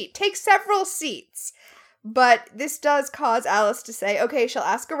take a seat. Take several seats. But this does cause Alice to say, okay, she'll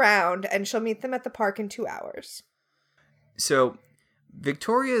ask around, and she'll meet them at the park in 2 hours. So,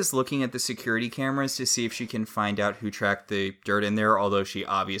 Victoria is looking at the security cameras to see if she can find out who tracked the dirt in there, although she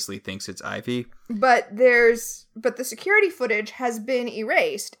obviously thinks it's Ivy. But the security footage has been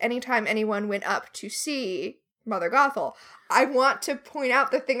erased anytime anyone went up to see Mother Gothel. I want to point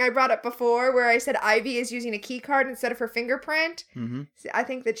out the thing I brought up before where I said Ivy is using a key card instead of her fingerprint. Mm-hmm. I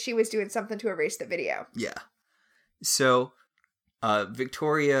think that she was doing something to erase the video. Yeah. So,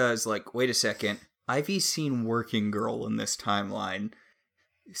 Victoria is like, wait a second, Ivy's seen Working Girl in this timeline.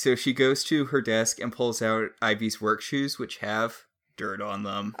 So she goes to her desk and pulls out Ivy's work shoes, which have dirt on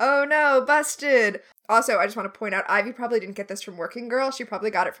them. Oh no, busted! Also, I just want to point out, Ivy probably didn't get this from Working Girl. She probably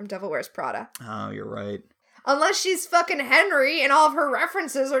got it from Devil Wears Prada. Oh, you're right. Unless she's fucking Henry and all of her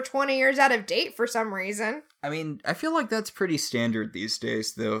references are 20 years out of date for some reason. I mean, I feel like that's pretty standard these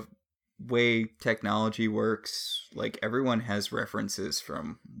days, the way technology works. Like, everyone has references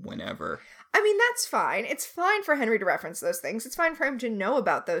from whenever. I mean, that's fine. It's fine for Henry to reference those things. It's fine for him to know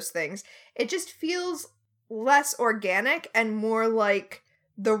about those things. It just feels less organic and more like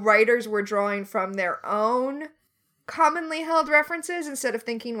the writers were drawing from their own commonly held references instead of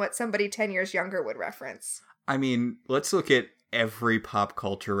thinking what somebody 10 years younger would reference. I mean, let's look at every pop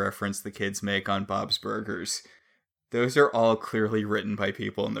culture reference the kids make on Bob's Burgers. Those are all clearly written by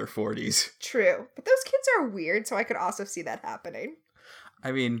people in their 40s. True. But those kids are weird, so I could also see that happening.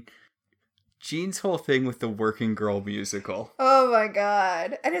 I mean, Gene's whole thing with the Working Girl musical. Oh my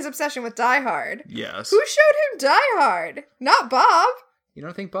god. And his obsession with Die Hard. Yes. Who showed him Die Hard? Not Bob. You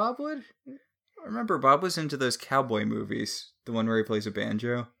don't think Bob would? Remember, Bob was into those cowboy movies. The one where he plays a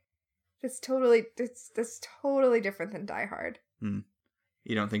banjo. That's totally different than Die Hard.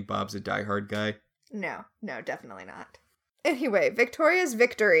 You don't think Bob's a Die Hard guy? No, definitely not. Anyway, Victoria's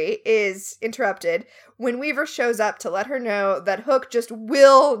victory is interrupted when Weaver shows up to let her know that Hook just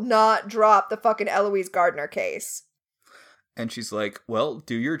will not drop the fucking Eloise Gardner case. And she's like, well,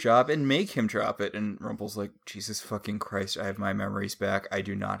 do your job and make him drop it. And Rumple's like, Jesus fucking Christ, I have my memories back. I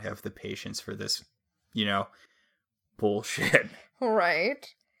do not have the patience for this, bullshit.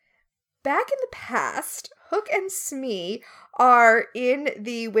 Right. Back in the past, Hook and Smee are in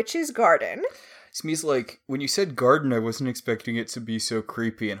the witch's garden. Smee's like, when you said garden, I wasn't expecting it to be so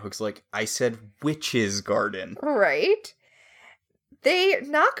creepy. And Hook's like, I said witch's garden. Right. They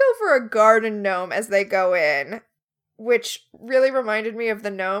knock over a garden gnome as they go in, which really reminded me of the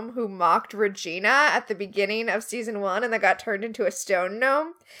gnome who mocked Regina at the beginning of season 1 and that got turned into a stone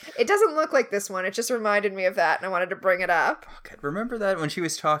gnome. It doesn't look like this one. It just reminded me of that, and I wanted to bring it up. Oh, God, remember that when she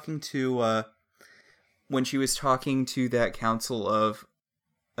was talking to that council of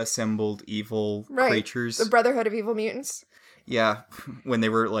assembled evil creatures? The Brotherhood of Evil Mutants. Yeah, when they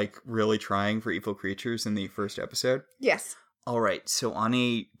were, really trying for evil creatures in the first episode. Yes. Alright, so on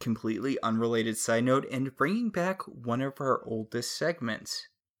a completely unrelated side note, and bringing back one of our oldest segments,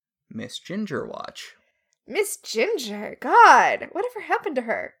 Miss Ginger Watch. Miss Ginger? God, whatever happened to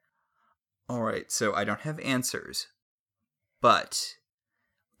her? Alright, so I don't have answers, but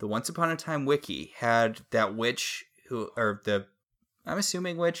the Once Upon a Time wiki had that witch I'm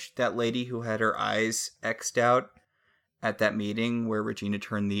assuming witch, that lady who had her eyes X'd out at that meeting where Regina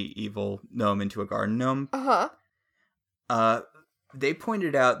turned the evil gnome into a garden gnome. Uh-huh. They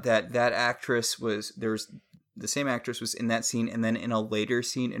pointed out that actress the same actress was in that scene and then in a later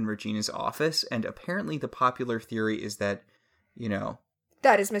scene in Regina's office, and apparently the popular theory is that,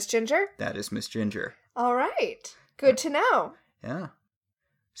 That is Miss Ginger? That is Miss Ginger. All right. Good to know. Yeah.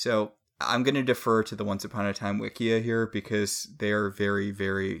 So, I'm going to defer to the Once Upon a Time Wikia here because they are very,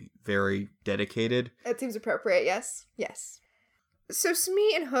 very, very dedicated. That seems appropriate, yes. Yes. So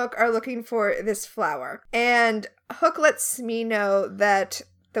Smee and Hook are looking for this flower, and Hook lets Smee know that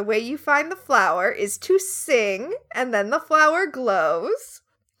the way you find the flower is to sing, and then the flower glows.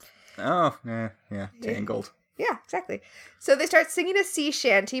 Oh, yeah, tangled. Yeah, exactly. So they start singing a sea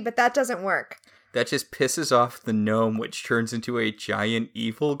shanty, but that doesn't work. That just pisses off the gnome, which turns into a giant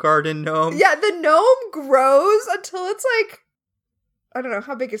evil garden gnome. Yeah, the gnome grows until it's I don't know,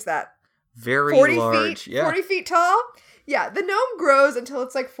 how big is that? Very 40 large. feet, yeah. 40 feet tall? Yeah, the gnome grows until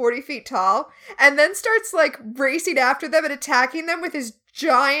it's 40 feet tall, and then starts racing after them and attacking them with his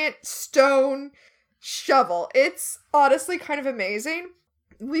giant stone shovel. It's honestly kind of amazing.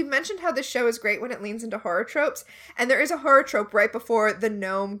 We've mentioned how this show is great when it leans into horror tropes, and there is a horror trope right before the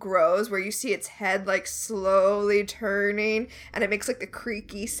gnome grows where you see its head slowly turning, and it makes the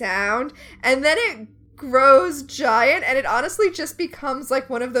creaky sound, and then it grows giant, and it honestly just becomes like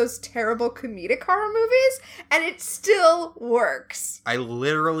one of those terrible comedic horror movies, and it still works. I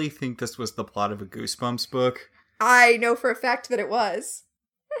literally think this was the plot of a Goosebumps book. I know for a fact that it was.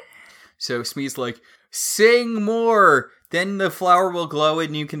 So Smee's like, sing more! Then the flower will glow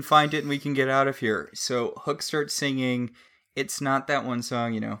and you can find it and we can get out of here. So Hook starts singing. It's not that one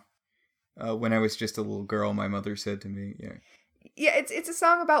song, when I was just a little girl, my mother said to me. Yeah, it's a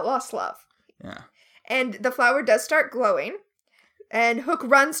song about lost love. Yeah. And the flower does start glowing, and Hook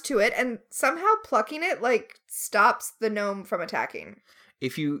runs to it, and somehow plucking it, stops the gnome from attacking.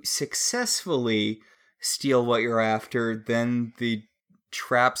 If you successfully steal what you're after, then the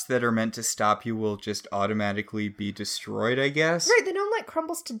traps that are meant to stop you will just automatically be destroyed, I guess. Right, the gnome,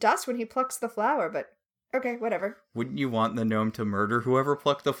 crumbles to dust when he plucks the flower, but okay, whatever. Wouldn't you want the gnome to murder whoever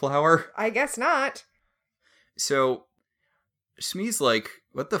plucked the flower? I guess not. So, Smee's like,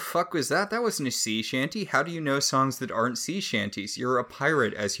 what the fuck was that? That wasn't a sea shanty. How do you know songs that aren't sea shanties? You're a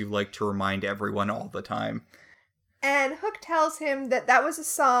pirate, as you like to remind everyone all the time. And Hook tells him that was a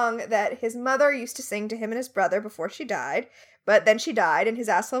song that his mother used to sing to him and his brother before she died. But then she died, and his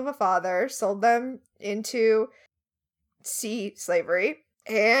asshole of a father sold them into sea slavery.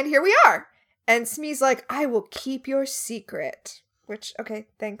 And here we are. And Smee's like, I will keep your secret. Which, okay,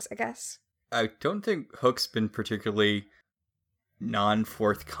 thanks, I guess. I don't think Hook's been particularly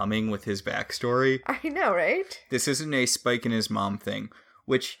non-forthcoming with his backstory. I know, right? This isn't a Spike and his mom thing,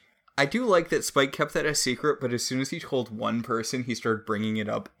 which I do like that Spike kept that a secret, but as soon as he told one person, he started bringing it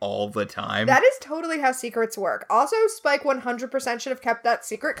up all the time. That is totally how secrets work. Also, Spike 100% should have kept that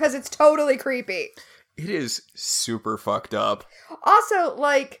secret because it's totally creepy. It is super fucked up. Also,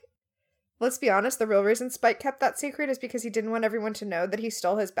 let's be honest, the real reason Spike kept that secret is because he didn't want everyone to know that he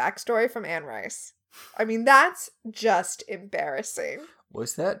stole his backstory from Anne Rice. I mean, that's just embarrassing.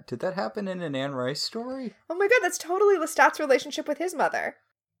 Did that happen in an Anne Rice story? Oh my god, that's totally Lestat's relationship with his mother.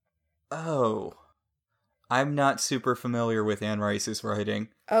 Oh. I'm not super familiar with Anne Rice's writing.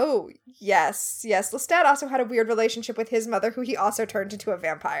 Oh, yes. Lestat also had a weird relationship with his mother, who he also turned into a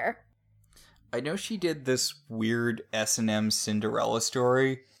vampire. I know she did this weird S&M Cinderella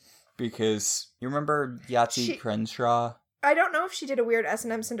story, because you remember Yahtzee Crenshaw? I don't know if she did a weird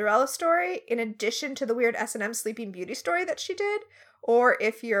S&M Cinderella story in addition to the weird S&M Sleeping Beauty story that she did, or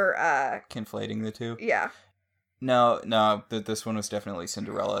if you're, conflating the two? Yeah. No, this one was definitely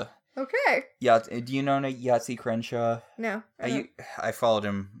Cinderella. Okay. Do you know Yahtzee Crenshaw? No. I followed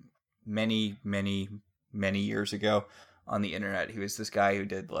him many, many, many years ago on the internet. He was this guy who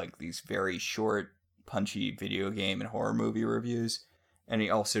did, these very short, punchy video game and horror movie reviews. And he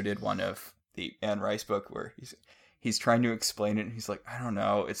also did one of the Anne Rice book where he's trying to explain it, and he's like, I don't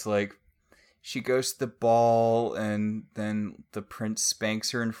know, it's like she goes to the ball, and then the prince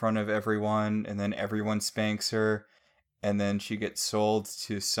spanks her in front of everyone, and then everyone spanks her, and then she gets sold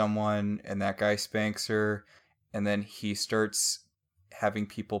to someone, and that guy spanks her, and then he starts having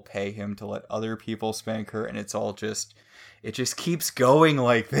people pay him to let other people spank her, and it just keeps going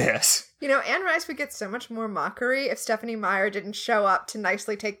like this. Anne Rice would get so much more mockery if Stephenie Meyer didn't show up to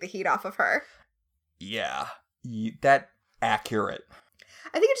nicely take the heat off of her. Yeah, that accurate.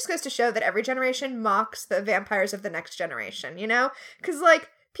 I think it just goes to show that every generation mocks the vampires of the next generation, Because,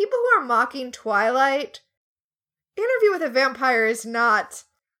 people who are mocking Twilight, Interview with a Vampire is not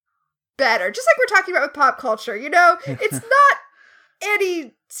better. Just like we're talking about with pop culture, It's not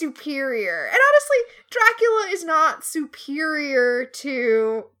any superior. And honestly, Dracula is not superior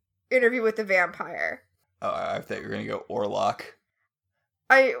to Interview with the Vampire. Oh, I thought you were going to go Orlok.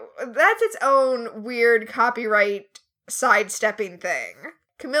 That's its own weird copyright sidestepping thing.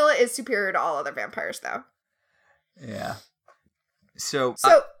 Camilla is superior to all other vampires, though. Yeah. So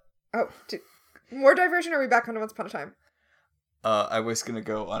more diversion, or are we back on Once Upon a Time? I was going to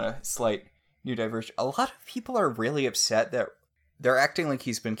go on a slight new diversion. A lot of people are really upset that they're acting like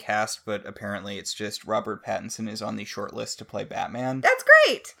he's been cast, but apparently it's just Robert Pattinson is on the short list to play Batman. That's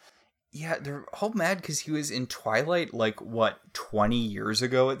great! Yeah, they're all mad because he was in Twilight, 20 years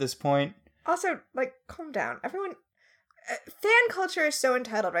ago at this point? Also, calm down. Everyone... fan culture is so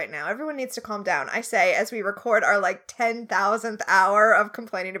entitled right now. Everyone needs to calm down, I say, as we record our, 10,000th hour of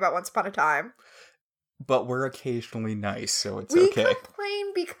complaining about Once Upon a Time. But we're occasionally nice, so it's okay. We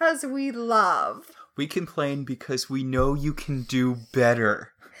complain because we love. We complain because we know you can do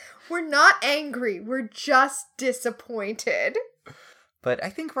better. We're not angry. We're just disappointed. But I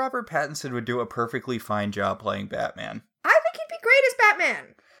think Robert Pattinson would do a perfectly fine job playing Batman. I think he'd be great as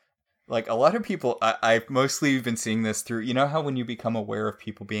Batman. Like, a lot of people, I've mostly been seeing this through, you know how when you become aware of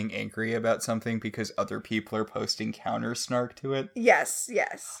people being angry about something because other people are posting counter snark to it? Yes.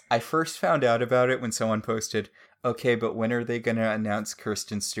 I first found out about it when someone posted, okay, but when are they going to announce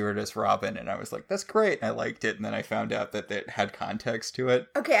Kristen Stewart as Robin? And I was like, that's great. And I liked it. And then I found out that it had context to it.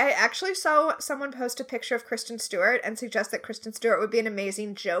 Okay, I actually saw someone post a picture of Kristen Stewart and suggest that Kristen Stewart would be an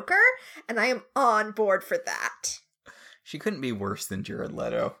amazing Joker, and I am on board for that. She couldn't be worse than Jared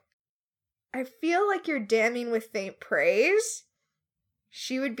Leto. I feel like you're damning with faint praise.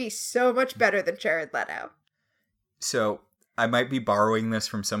 She would be so much better than Jared Leto. So, I might be borrowing this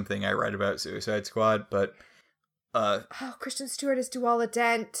from something I read about Suicide Squad, but... oh, Kristen Stewart is Duala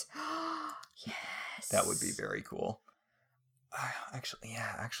Dent. Yes. That would be very cool.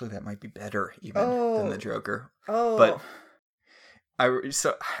 Actually, that might be better even than the Joker. Oh. But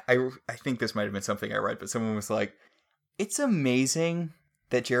I think this might have been something I read, but someone was like, it's amazing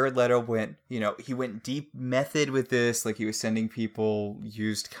that Jared Leto went deep method with this, like he was sending people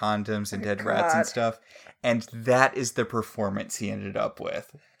used condoms and dead rats and stuff, and that is the performance he ended up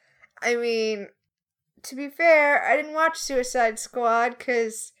with. I mean, to be fair, I didn't watch Suicide Squad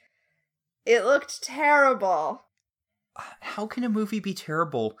because it looked terrible. How can a movie be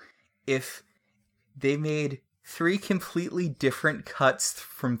terrible if they made 3 completely different cuts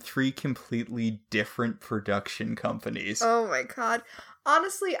from 3 completely different production companies? Oh my god.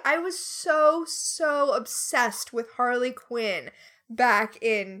 Honestly, I was so obsessed with Harley Quinn back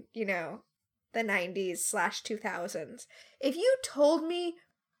in, the 90s/2000s. If you told me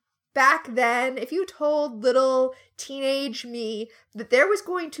back then, if you told little teenage me that there was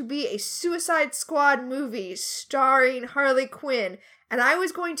going to be a Suicide Squad movie starring Harley Quinn and I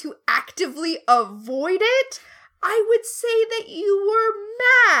was going to actively avoid it, I would say that you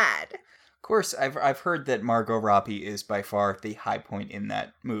were mad. Of course, I've heard that Margot Robbie is by far the high point in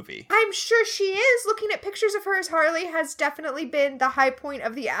that movie. I'm sure she is. Looking at pictures of her as Harley has definitely been the high point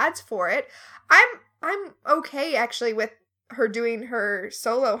of the ads for it. I'm okay actually with her doing her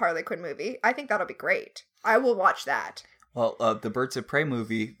solo Harley Quinn movie. I think that'll be great. I will watch that. Well, the Birds of Prey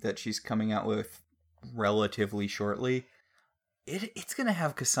movie that she's coming out with relatively shortly, it's going to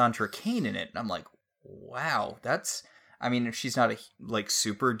have Cassandra Cain in it. And I'm like, wow, she's not a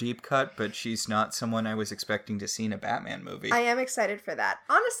super deep cut, but she's not someone I was expecting to see in a Batman movie. I am excited for that.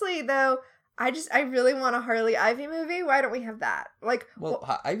 Honestly, though, I really want a Harley Ivy movie. Why don't we have that?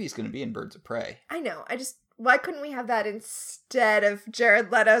 Ivy's going to be in Birds of Prey. I know. Why couldn't we have that instead of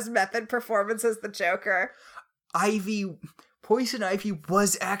Jared Leto's method performance as the Joker? Poison Ivy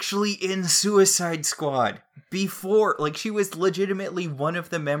was actually in Suicide Squad before. Like, she was legitimately one of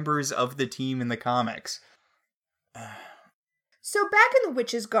the members of the team in the comics. So back in the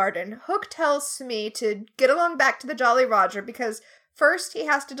Witch's Garden, Hook tells Smee to get along back to the Jolly Roger because first he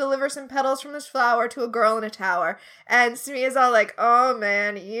has to deliver some petals from this flower to a girl in a tower. And Smee is all like, oh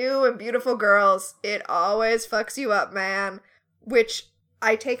man, you and beautiful girls, it always fucks you up, man. Which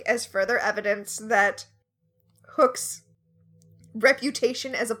I take as further evidence that Hook's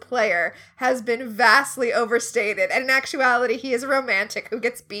reputation as a player has been vastly overstated. And in actuality, he is a romantic who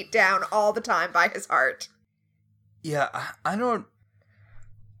gets beat down all the time by his heart. Yeah, I don't...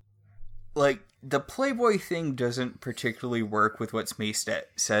 Like, the Playboy thing doesn't particularly work with what Smee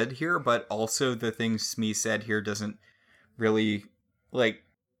said here, but also the thing Smee said here doesn't really... Like,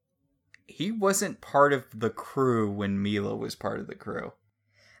 he wasn't part of the crew when Mila was part of the crew.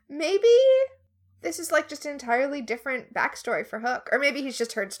 Maybe this is just an entirely different backstory for Hook. Or maybe he's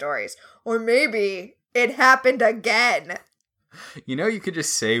just heard stories. Or maybe it happened again. You could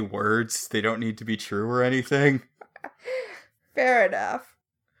just say words. They don't need to be true or anything. Fair enough.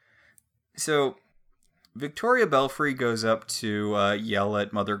 So, Victoria Belfry goes up to yell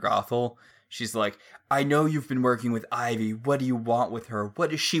at Mother Gothel. She's like, I know you've been working with Ivy. What do you want with her?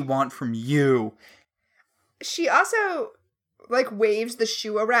 What does she want from you? She also, waves the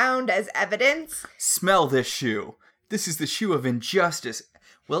shoe around as evidence. Smell this shoe. This is the shoe of injustice.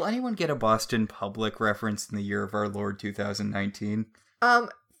 Will anyone get a Boston Public reference in the year of our Lord 2019?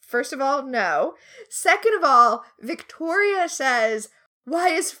 First of all, no. Second of all, Victoria says, why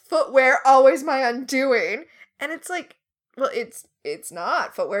is footwear always my undoing? And it's like, well, it's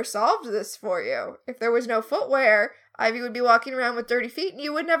not. Footwear solved this for you. If there was no footwear, Ivy would be walking around with dirty feet and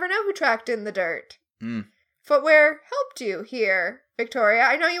you would never know who tracked in the dirt. Footwear helped you here, Victoria.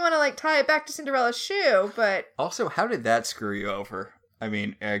 I know you want to, tie it back to Cinderella's shoe, but... Also, how did that screw you over? I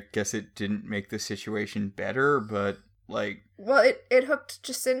mean, I guess it didn't make the situation better, but, Well, it hooked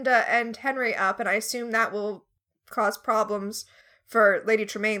Jacinda and Henry up, and I assume that will cause problems for Lady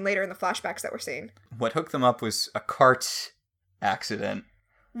Tremaine later in the flashbacks that we're seeing. What hooked them up was a cart accident.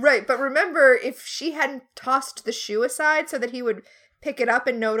 Right, but remember, if she hadn't tossed the shoe aside so that he would pick it up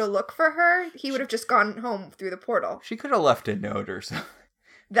and know to look for her, he would have just gone home through the portal. She could have left a note or something.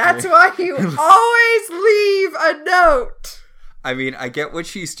 That's why you always leave a note. I mean, I get what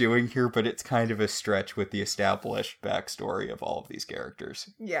she's doing here, but it's kind of a stretch with the established backstory of all of these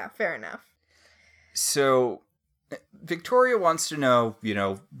characters. Yeah, fair enough. So, Victoria wants to know,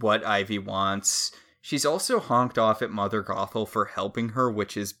 what Ivy wants. She's also honked off at Mother Gothel for helping her,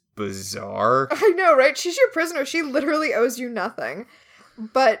 which is bizarre. I know, right? She's your prisoner. She literally owes you nothing.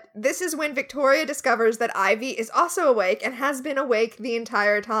 But this is when Victoria discovers that Ivy is also awake and has been awake the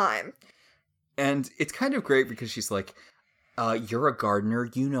entire time. And it's kind of great because she's like, you're a gardener.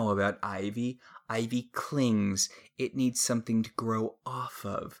 You know about Ivy. Ivy clings. It needs something to grow off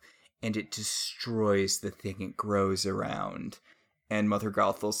of. And it destroys the thing it grows around. And Mother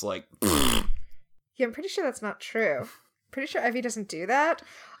Gothel's like, pfft. Yeah, I'm pretty sure that's not true. Pretty sure Ivy doesn't do that.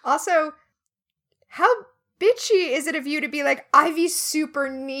 Also, how bitchy is it of you to be like, Ivy's super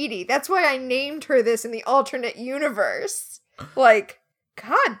needy? That's why I named her this in the alternate universe. Like,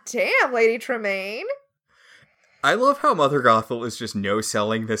 god damn, Lady Tremaine. I love how Mother Gothel is just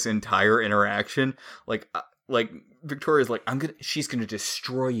no-selling this entire interaction. Like Victoria's like, she's gonna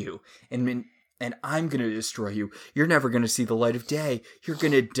destroy you, and I'm gonna destroy you. You're never gonna see the light of day. You're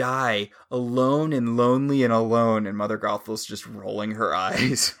gonna die alone and lonely and alone. And Mother Gothel's just rolling her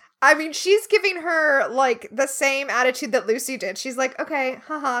eyes. I mean, she's giving her, like, the same attitude that Lucy did. She's like, okay,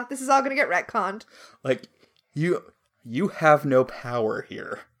 haha, this is all gonna get retconned. Like, you have no power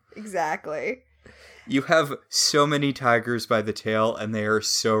here. Exactly. You have so many tigers by the tail, and they are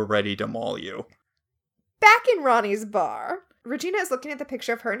so ready to maul you. Back in Ronnie's bar, Regina is looking at the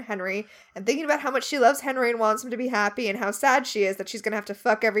picture of her and Henry and thinking about how much she loves Henry and wants him to be happy and how sad she is that she's going to have to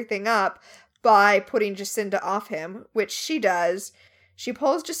fuck everything up by putting Jacinda off him, which she does. She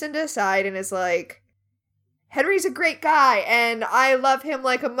pulls Jacinda aside and is like, Henry's a great guy and I love him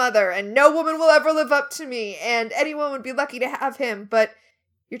like a mother and no woman will ever live up to me and anyone would be lucky to have him, but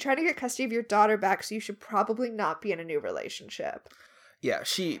you're trying to get custody of your daughter back, so you should probably not be in a new relationship. Yeah,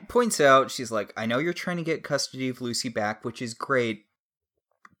 she points out, she's like, I know you're trying to get custody of Lucy back, which is great,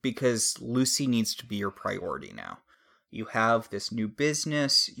 because Lucy needs to be your priority now. You have this new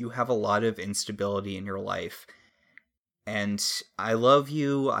business, you have a lot of instability in your life, and I love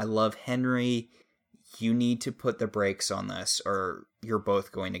you, I love Henry, you need to put the brakes on this, or you're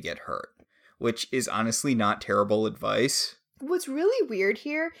both going to get hurt. Which is honestly not terrible advice. What's really weird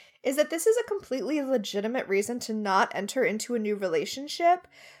here is that this is a completely legitimate reason to not enter into a new relationship,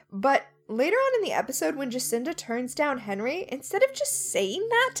 but later on in the episode when Jacinda turns down Henry, instead of just saying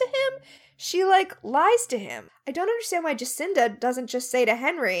that to him, she, lies to him. I don't understand why Jacinda doesn't just say to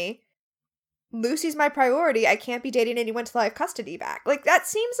Henry, Lucy's my priority, I can't be dating anyone till I have custody back. That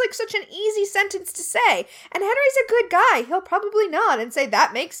seems like such an easy sentence to say, and Henry's a good guy, he'll probably nod and say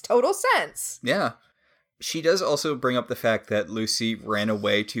that makes total sense. Yeah. She does also bring up the fact that Lucy ran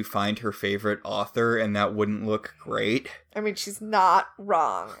away to find her favorite author, and that wouldn't look great. I mean, she's not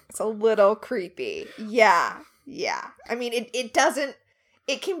wrong. It's a little creepy. Yeah. I mean,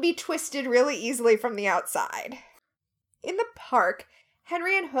 it can be twisted really easily from the outside. In the park,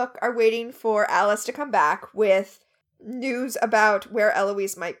 Henry and Hook are waiting for Alice to come back with news about where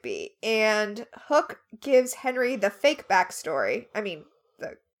Eloise might be. And Hook gives Henry the fake backstory. I mean,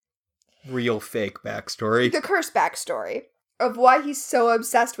 the real fake backstory. The curse backstory of why he's so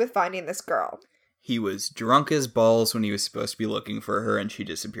obsessed with finding this girl. He was drunk as balls when he was supposed to be looking for her, and she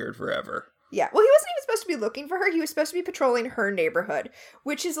disappeared forever. Yeah, well, he wasn't even supposed to be looking for her. He was supposed to be patrolling her neighborhood,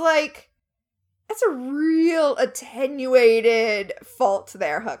 which is that's a real attenuated fault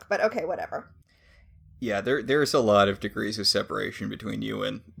there, Hook. But okay, whatever. Yeah, there's a lot of degrees of separation between you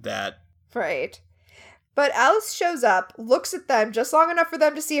and that. Right. But Alice shows up, looks at them just long enough for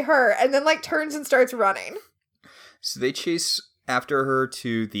them to see her, and then, turns and starts running. So they chase after her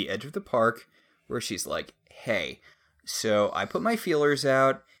to the edge of the park, where she's like, hey, so I put my feelers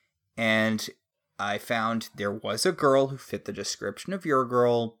out, and I found there was a girl who fit the description of your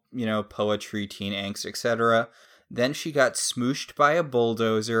girl, poetry, teen angst, etc. Then she got smooshed by a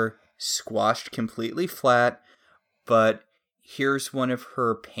bulldozer, squashed completely flat, but here's one of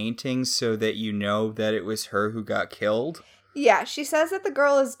her paintings so that you know that it was her who got killed. Yeah, she says that the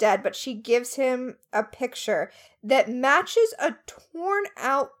girl is dead, but she gives him a picture that matches a torn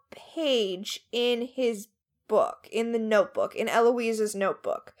out page in his book, in the notebook, in Eloise's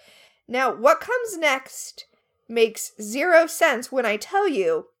notebook. Now, what comes next makes zero sense when I tell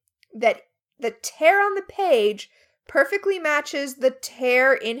you that the tear on the page perfectly matches the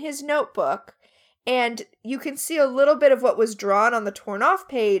tear in his notebook, And you can see a little bit of what was drawn on the torn off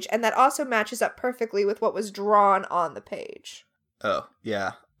page, and that also matches up perfectly with what was drawn on the page. Oh,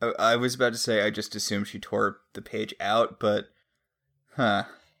 yeah. I was about to say I just assumed she tore the page out, but... Huh.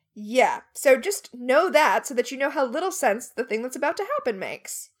 Yeah, so just know that so that you know how little sense the thing that's about to happen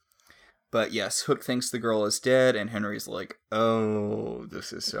makes. But yes, Hook thinks the girl is dead, and Henry's like, oh,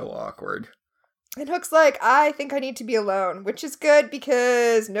 this is so awkward. And Hook's like, I think I need to be alone, which is good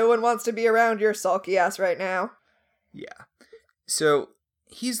because no one wants to be around your sulky ass right now. Yeah. So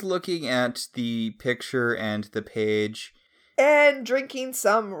he's looking at the picture and the page. And drinking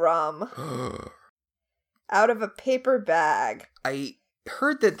some rum. Out of a paper bag. I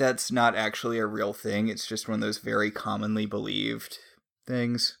heard that that's not actually a real thing. It's just one of those very commonly believed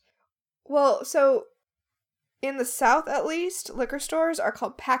things. Well, so in the South, at least, liquor stores are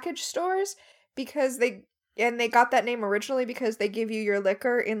called package stores because they got that name originally because they give you your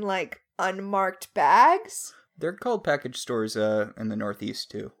liquor in like unmarked bags. They're called package stores in the Northeast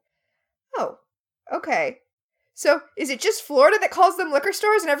too. Oh, okay. So is it just Florida that calls them liquor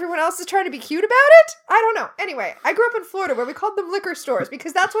stores and everyone else is trying to be cute about it? I don't know. Anyway, I grew up in Florida where we called them liquor stores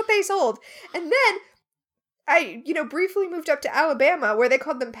because that's what they sold. And then I, briefly moved up to Alabama where they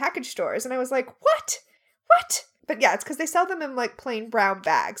called them package stores. And I was like, what? What? But yeah, it's because they sell them in like plain brown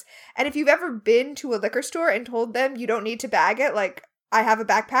bags. And if you've ever been to a liquor store and told them you don't need to bag it, like I have a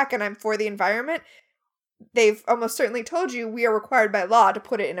backpack and I'm for the environment, they've almost certainly told you we are required by law to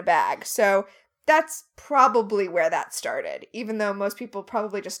put it in a bag. So that's probably where that started, even though most people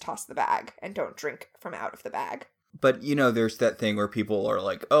probably just toss the bag and don't drink from out of the bag. But, there's that thing where people are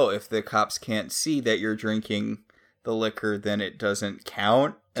like, oh, if the cops can't see that you're drinking the liquor, then it doesn't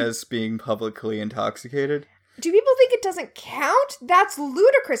count as being publicly intoxicated. Do people think it doesn't count? That's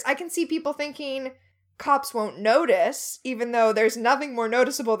ludicrous. I can see people thinking cops won't notice, even though there's nothing more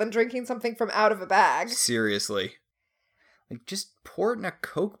noticeable than drinking something from out of a bag. Seriously. Like, just pour it in a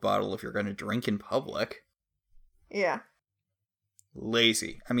Coke bottle if you're going to drink in public. Yeah.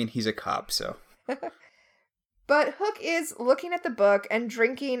 Lazy. I mean, he's a cop, so... But Hook is looking at the book and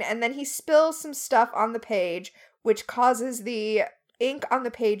drinking, and then he spills some stuff on the page, which causes the ink on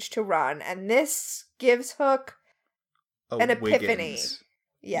the page to run, and this gives Hook an epiphany.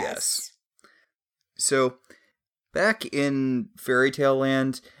 Yes. So, back in Fairy Tale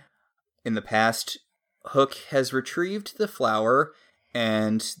Land, in the past, Hook has retrieved the flower,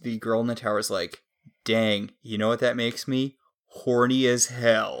 and the girl in the tower is like, dang, you know what that makes me? Horny as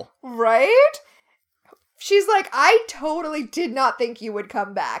hell. Right? She's like, I totally did not think you would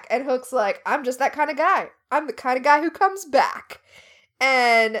come back. And Hook's like, I'm just that kind of guy. I'm the kind of guy who comes back.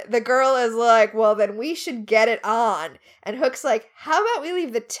 And the girl is like, well, then we should get it on. And Hook's like, how about we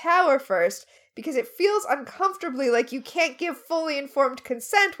leave the tower first? Because it feels uncomfortably like you can't give fully informed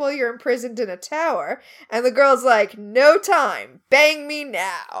consent while you're imprisoned in a tower. And the girl's like, no time. Bang me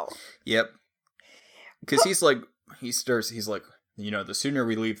now. Yep. Because he's like, the sooner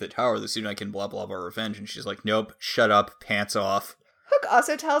we leave the tower, the sooner I can blah blah blah revenge. And she's like, nope, shut up, pants off. Hook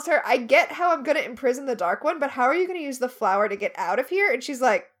also tells her, I get how I'm going to imprison the Dark One, but how are you going to use the flower to get out of here? And she's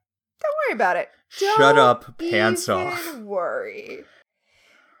like, don't worry about it. Shut up, pants off. Don't worry.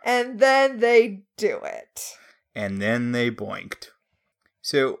 And then they do it. And then they boinked.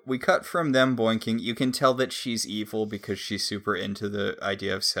 So we cut from them boinking. You can tell that she's evil because she's super into the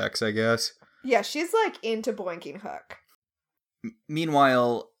idea of sex, I guess. Yeah, she's like into boinking Hook.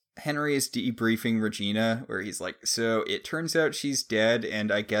 Meanwhile, Henry is debriefing Regina, where he's like, so it turns out she's dead,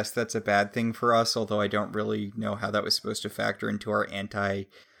 and I guess that's a bad thing for us, although I don't really know how that was supposed to factor into our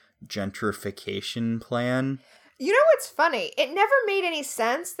anti-gentrification plan. You know what's funny? It never made any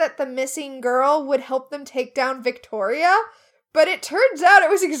sense that the missing girl would help them take down Victoria, but it turns out it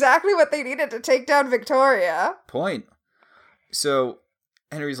was exactly what they needed to take down Victoria. Point. So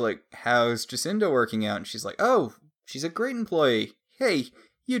Henry's like, how's Jacinda working out? And she's like, oh, she's a great employee. Hey,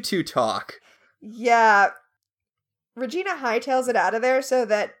 you two talk. Yeah. Regina hightails it out of there so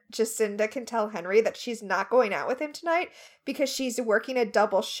that Jacinda can tell Henry that she's not going out with him tonight because she's working a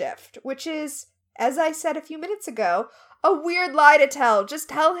double shift, which is, as I said a few minutes ago, a weird lie to tell. Just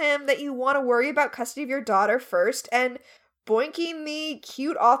tell him that you want to worry about custody of your daughter first and boinking the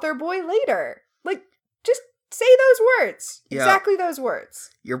cute author boy later. Like, just say those words. Yeah. Exactly those words.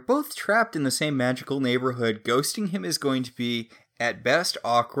 You're both trapped in the same magical neighborhood. Ghosting him is going to be, at best,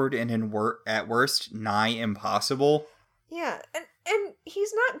 awkward and at worst, nigh impossible. Yeah, and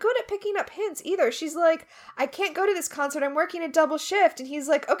he's not good at picking up hints either. She's like, I can't go to this concert. I'm working a double shift. And he's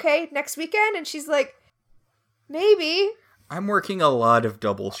like, okay, next weekend. And she's like, maybe. I'm working a lot of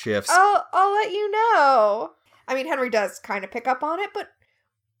double shifts. I'll let you know. I mean, Henry does kind of pick up on it, but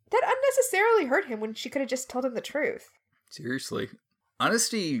That unnecessarily hurt him when she could have just told him the truth. Seriously.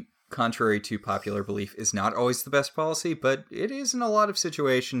 Honesty, contrary to popular belief, is not always the best policy, but it is in a lot of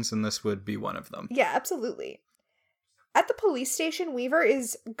situations, and this would be one of them. Yeah, absolutely. At the police station, Weaver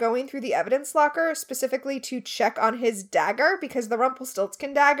is going through the evidence locker specifically to check on his dagger because the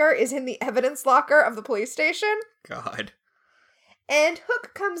Rumpelstiltskin dagger is in the evidence locker of the police station. God. And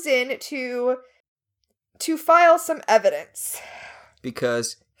Hook comes in to file some evidence.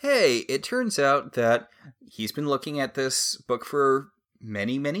 Because, hey, it turns out that he's been looking at this book for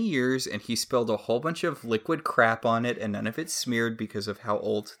many, many years, and he spilled a whole bunch of liquid crap on it, and none of it's smeared because of how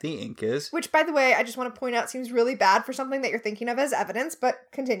old the ink is. Which, by the way, I just want to point out seems really bad for something that you're thinking of as evidence, but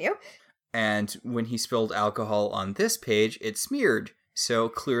continue. And when he spilled alcohol on this page, it smeared. So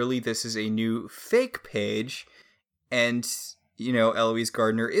clearly this is a new fake page, and, you know, Eloise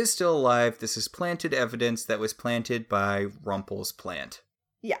Gardner is still alive. This is planted evidence that was planted by Rumpel's plant.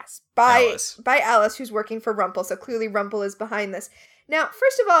 Yes, by Alice. By Alice, who's working for Rumpel, so clearly Rumpel is behind this. Now,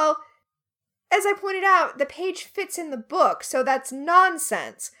 first of all, as I pointed out, the page fits in the book, so that's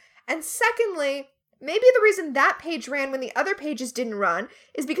nonsense. And secondly, maybe the reason that page ran when the other pages didn't run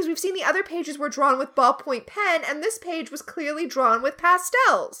is because we've seen the other pages were drawn with ballpoint pen, and this page was clearly drawn with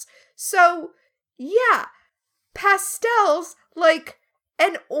pastels. So, yeah, pastels, like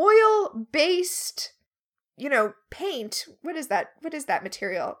an oil-based, you know, paint. What is that? What is that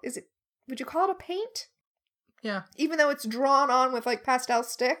material? Would you call it a paint? Yeah. Even though it's drawn on with, like, pastel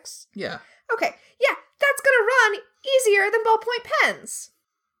sticks? Yeah. Okay, yeah, that's gonna run easier than ballpoint pens.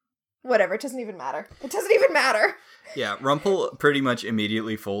 Whatever, it doesn't even matter. It doesn't even matter. Yeah, Rumpel pretty much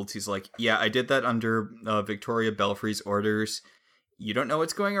immediately folds. He's like, yeah, I did that under Victoria Belfry's orders. You don't know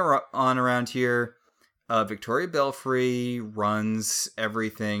what's going on around here. Victoria Belfry runs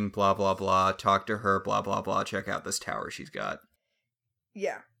everything, blah, blah, blah. Talk to her, blah, blah, blah. Check out this tower she's got.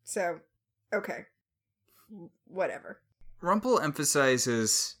 Yeah, so, okay. Whatever. Rumpel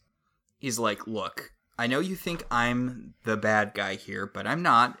emphasizes, he's like, look, I know you think I'm the bad guy here, but I'm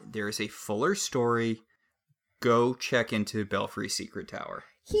not. There is a fuller story. Go check into Belfry's secret tower.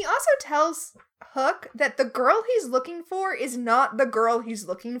 He also tells Hook that the girl he's looking for is not the girl he's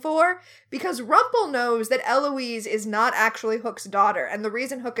looking for, because Rumpel knows that Eloise is not actually Hook's daughter, and the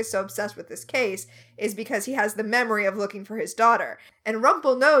reason Hook is so obsessed with this case is because he has the memory of looking for his daughter. And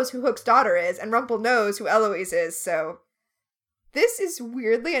Rumpel knows who Hook's daughter is, and Rumpel knows who Eloise is, so... This is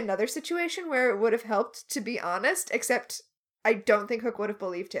weirdly another situation where it would have helped to be honest, except I don't think Hook would have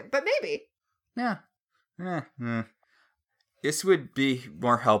believed him, but maybe. Yeah. This would be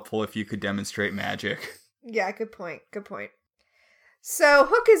more helpful if you could demonstrate magic. Yeah, good point. Good point. So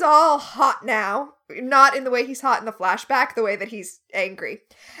Hook is all hot now. Not in the way he's hot in the flashback, the way that he's angry.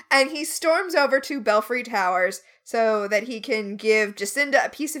 And he storms over to Belfry Towers so that he can give Jacinda a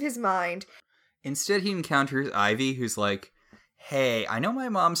piece of his mind. Instead, he encounters Ivy, who's like, hey, I know my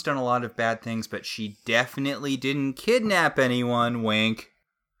mom's done a lot of bad things, but she definitely didn't kidnap anyone, wink.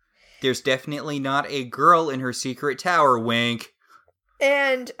 There's definitely not a girl in her secret tower, wink.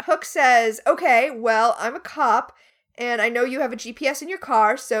 And Hook says, okay, well, I'm a cop, and I know you have a GPS in your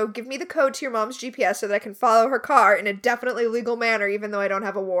car, so give me the code to your mom's GPS so that I can follow her car in a definitely legal manner, even though I don't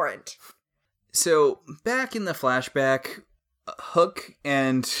have a warrant. So, back in the flashback, Hook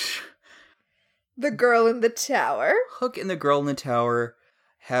and the girl in the tower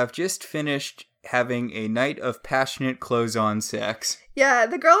have just finished having a night of passionate clothes-on sex. Yeah,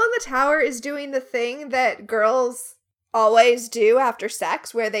 the girl in the tower is doing the thing that girls always do after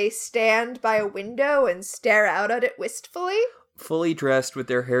sex, where they stand by a window and stare out at it wistfully. Fully dressed with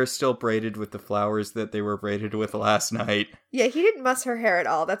their hair still braided with the flowers that they were braided with last night. Yeah, he didn't muss her hair at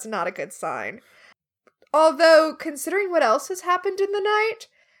all. That's not a good sign. Although, considering what else has happened in the night,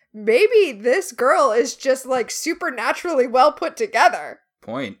 maybe this girl is just, like, supernaturally well put together.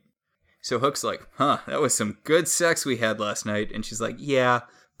 Point. So Hook's like, that was some good sex we had last night. And she's like, yeah,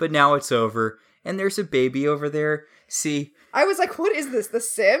 but now it's over. And there's a baby over there. See? I was like, what is this, The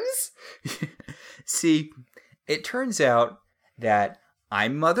Sims? See, it turns out that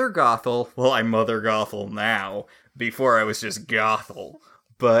I'm Mother Gothel. Well, I'm Mother Gothel now. Before I was just Gothel.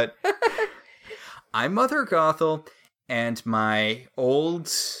 But I'm Mother Gothel, and my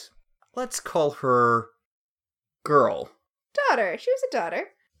old, let's call her, girl. Daughter. She was a daughter.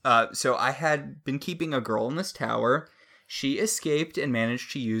 So I had been keeping a girl in this tower. She escaped and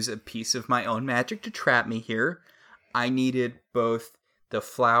managed to use a piece of my own magic to trap me here. I needed both the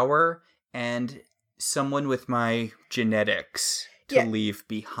flower and someone with my genetics to leave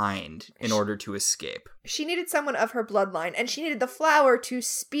behind in order to escape. She needed someone of her bloodline, and she needed the flower to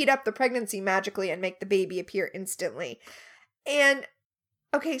speed up the pregnancy magically and make the baby appear instantly. And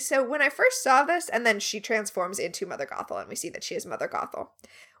Okay, so when I first saw this, and then she transforms into Mother Gothel, and we see that she is Mother Gothel.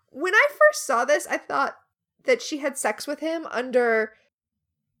 When I first saw this, I thought that she had sex with him under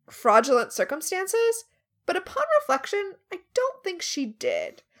fraudulent circumstances, but upon reflection, I don't think she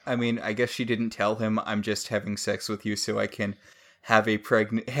did. I mean, I guess she didn't tell him, I'm just having sex with you so I can have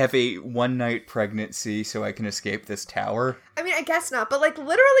a one-night pregnancy so I can escape this tower. I mean, I guess not, but like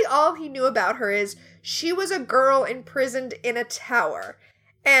literally all he knew about her is she was a girl imprisoned in a tower.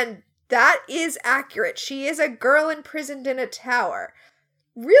 And that is accurate. She is a girl imprisoned in a tower.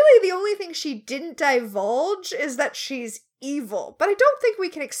 Really, the only thing she didn't divulge is that she's evil. But I don't think we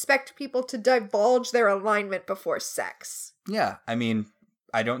can expect people to divulge their alignment before sex. Yeah, I mean,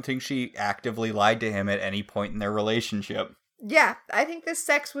 I don't think she actively lied to him at any point in their relationship. Yeah, I think this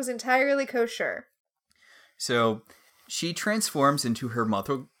sex was entirely kosher. So she transforms into her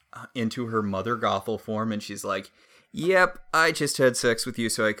mother Gothel form, and she's like, "Yep, I just had sex with you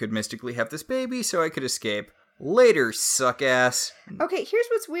so I could mystically have this baby so I could escape. Later, suck ass." Okay, here's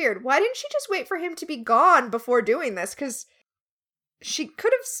what's weird. Why didn't she just wait for him to be gone before doing this? Because she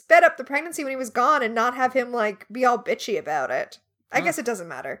could have sped up the pregnancy when he was gone and not have him, like, be all bitchy about it. I guess it doesn't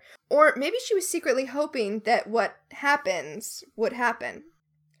matter. Or maybe she was secretly hoping that what happens would happen.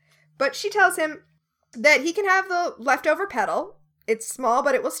 But she tells him that he can have the leftover petal. It's small,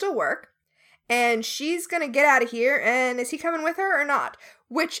 but it will still work. And she's gonna get out of here, and is he coming with her or not?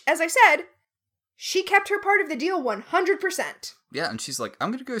 Which, as I said, she kept her part of the deal 100%. Yeah, and she's like,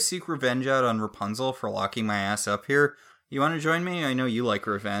 "I'm gonna go seek revenge out on Rapunzel for locking my ass up here. You want to join me? I know you like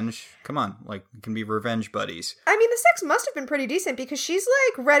revenge. Come on, like, we can be revenge buddies." I mean, the sex must have been pretty decent because she's,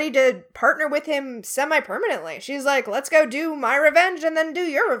 like, ready to partner with him semi-permanently. She's like, let's go do my revenge and then do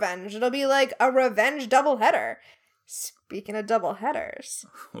your revenge. It'll be like a revenge doubleheader. Speaking of doubleheaders.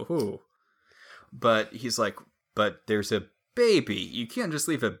 Ooh. But he's like, "But there's a baby. You can't just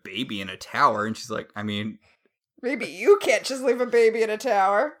leave a baby in a tower." And she's like, "I mean, Maybe you can't just leave a baby in a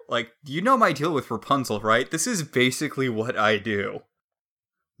tower. like, you know my deal with Rapunzel, right? This is basically what I do.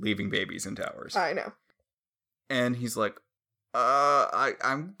 Leaving babies in towers." I know. And he's like,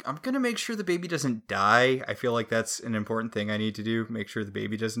 I'm gonna make sure the baby doesn't die. I feel like that's an important thing I need to do. Make sure the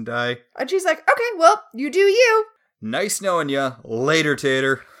baby doesn't die." And she's like, okay, well, you do you. "Nice knowing ya. Later,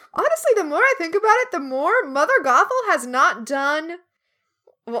 Tater." Honestly, the more I think about it, the more Mother Gothel has not done...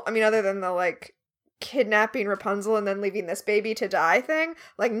 Well, I mean, other than the, like, kidnapping Rapunzel and then leaving this baby to die thing,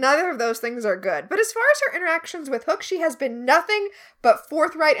 like, neither of those things are good. But as far as her interactions with Hook, she has been nothing but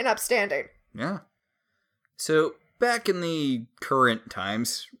forthright and upstanding. Yeah. So, back in the current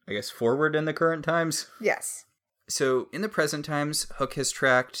times, I guess forward in the current times. Yes. So, in the present times, Hook has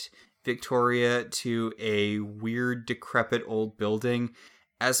tracked Victoria to a weird, decrepit old building.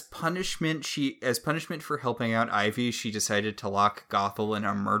 As punishment for helping out Ivy, she decided to lock Gothel in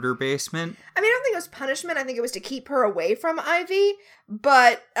a murder basement. I mean, I don't think it was punishment. I think it was to keep her away from Ivy.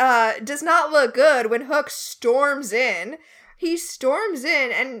 But does not look good when Hook storms in. He storms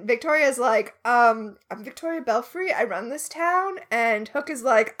in, and Victoria's like, I'm Victoria Belfry, I run this town. And Hook is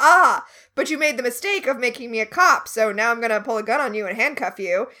like, but you made the mistake of making me a cop, so now I'm gonna pull a gun on you and handcuff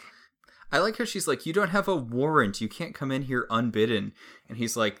you. I like how she's like, "You don't have a warrant. You can't come in here unbidden." And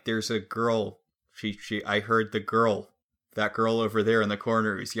he's like, "There's a girl. I heard that girl over there in the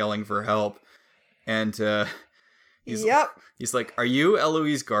corner who's yelling for help." And he's like, "Are you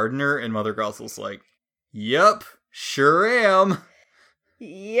Eloise Gardner?" And Mother Gothel's like, "Yep, sure am."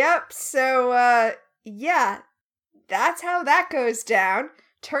 Yep, so, yeah, that's how that goes down.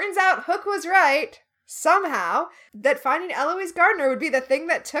 Turns out Hook was right. Somehow, that finding Eloise Gardner would be the thing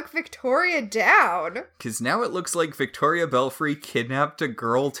that took Victoria down. Because now it looks like Victoria Belfry kidnapped a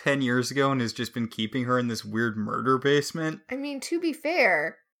girl 10 years ago and has just been keeping her in this weird murder basement. I mean, to be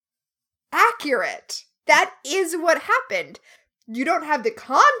fair, accurate. That is what happened. You don't have the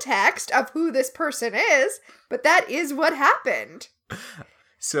context of who this person is, but that is what happened.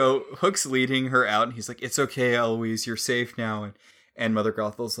 So Hook's leading her out, and he's like, "It's okay, Eloise, you're safe now." And Mother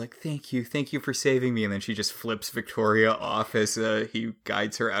Gothel's like, thank you for saving me. And then she just flips Victoria off as he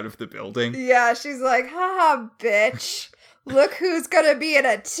guides her out of the building. Yeah, she's like, haha, bitch. Look who's gonna be in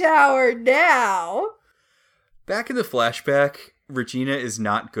a tower now. Back in the flashback, Regina is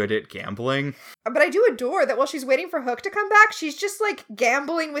not good at gambling. But I do adore that while she's waiting for Hook to come back, she's just, like,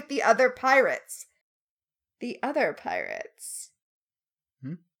 gambling with the other pirates. The other pirates.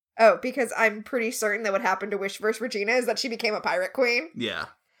 Oh, because I'm pretty certain that what happened to Wish vs. Regina is that she became a pirate queen. Yeah.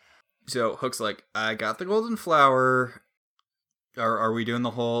 So Hook's like, "I got the golden flower. Are we doing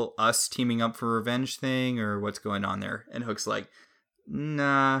the whole us teaming up for revenge thing, or what's going on there?" And Hook's like,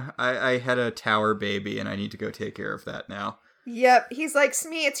 "Nah, I had a tower baby and I need to go take care of that now." Yep, he's like,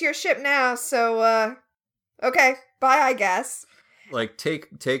 Smee, it's your ship now, so, okay, bye, I guess. Like,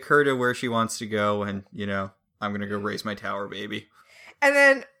 take her to where she wants to go, and, I'm gonna go raise my tower baby. And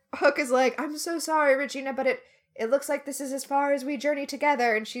then Hook is like, I'm so sorry, Regina, but it looks like this is as far as we journey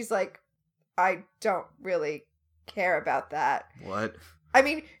together. And she's like, I don't really care about that. What? I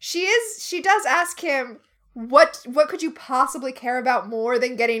mean, she does ask him, what could you possibly care about more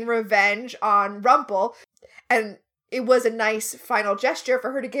than getting revenge on Rumple? And it was a nice final gesture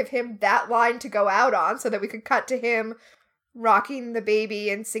for her to give him that line to go out on so that we could cut to him rocking the baby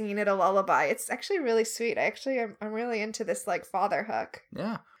and singing it a lullaby. It's actually really sweet. I'm really into this, like, father Hook.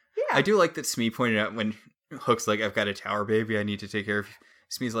 Yeah. Yeah. I do like that Smee pointed out when Hook's like, I've got a tower baby, I need to take care of.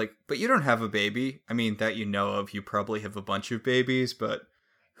 Smee's like, but you don't have a baby. I mean, that you know of, you probably have a bunch of babies, but...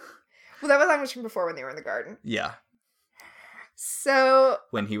 Well, that was language from before when they were in the garden. Yeah. So...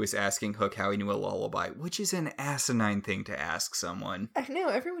 When he was asking Hook how he knew a lullaby, which is an asinine thing to ask someone. I know,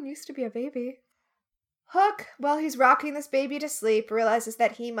 everyone used to be a baby. Hook, while he's rocking this baby to sleep, realizes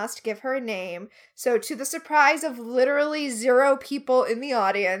that he must give her a name. So, to the surprise of literally 0 people in the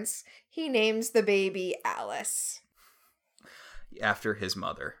audience, he names the baby Alice. After his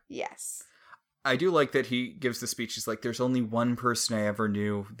mother. Yes. I do like that he gives the speech. He's like, there's only one person I ever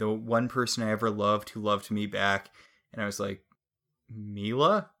knew, the one person I ever loved who loved me back. And I was like,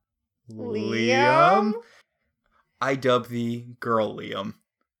 Mila? Liam? I dub the girl Liam.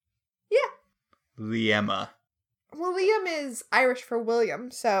 Yeah. Liema. Well, Liam is Irish for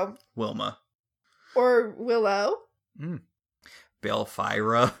William, so... Wilma. Or Willow.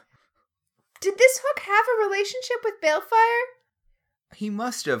 Balefira. Did this Hook have a relationship with Balefire? He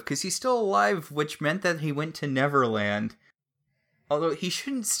must have, because he's still alive, which meant that he went to Neverland. Although, he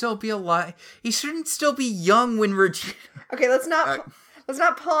shouldn't still be alive. He shouldn't still be young when Regina... Okay, let's not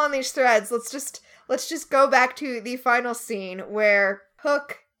pull on these threads. Let's just go back to the final scene where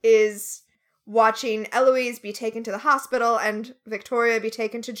Hook is watching Eloise be taken to the hospital and Victoria be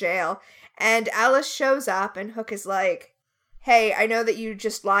taken to jail. And Alice shows up and Hook is like, hey, I know that you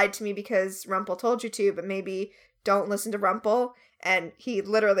just lied to me because Rumple told you to, but maybe don't listen to Rumple. And he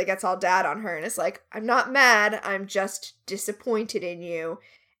literally gets all dad on her and is like, I'm not mad, I'm just disappointed in you.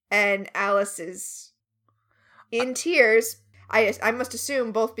 And Alice is in tears. I must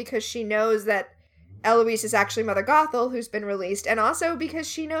assume both because she knows that Eloise is actually Mother Gothel, who's been released, and also because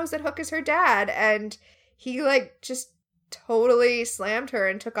she knows that Hook is her dad, and he, like, just totally slammed her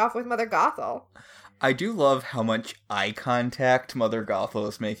and took off with Mother Gothel. I do love how much eye contact Mother Gothel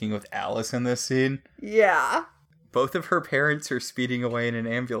is making with Alice in this scene. Yeah. Both of her parents are speeding away in an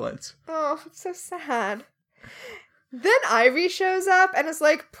ambulance. Oh, it's so sad. Then Ivy shows up and is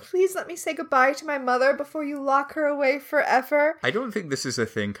like, please let me say goodbye to my mother before you lock her away forever. I don't think this is a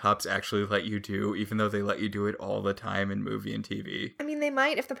thing cops actually let you do, even though they let you do it all the time in movie and TV. I mean, they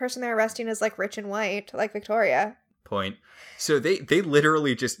might if the person they're arresting is, like, rich and white, like Victoria. Point. So they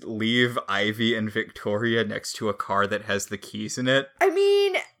literally just leave Ivy and Victoria next to a car that has the keys in it. I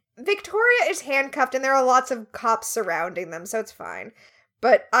mean, Victoria is handcuffed and there are lots of cops surrounding them, so it's fine.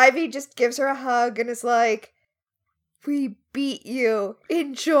 But Ivy just gives her a hug and is like, we beat you.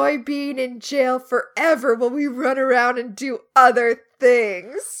 Enjoy being in jail forever while we run around and do other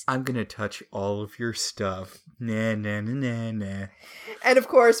things. I'm gonna touch all of your stuff. Nah, nah, nah, nah, nah. And of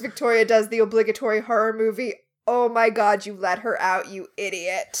course, Victoria does the obligatory horror movie, oh my god, you let her out, you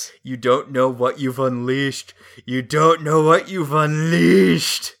idiot. You don't know what you've unleashed. You don't know what you've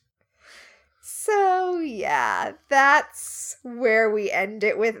unleashed. So, yeah, that's where we end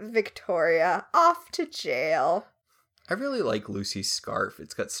it with Victoria off to jail. I really like Lucy's scarf.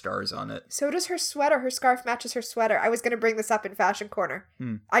 It's got stars on it. So does her sweater. Her scarf matches her sweater. I was going to bring this up in Fashion Corner.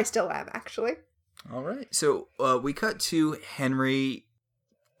 I still am, actually. All right. So we cut to Henry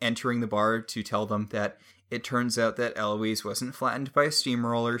entering the bar to tell them that it turns out that Eloise wasn't flattened by a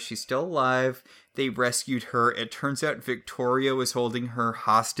steamroller. She's still alive. They rescued her. It turns out Victoria was holding her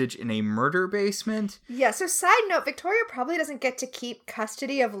hostage in a murder basement. Yeah, so side note, Victoria probably doesn't get to keep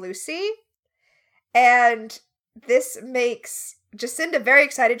custody of Lucy. And this makes Jacinda very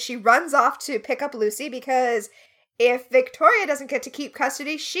excited. She runs off to pick up Lucy because if Victoria doesn't get to keep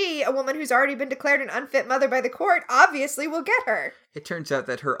custody, she, a woman who's already been declared an unfit mother by the court, obviously will get her. It turns out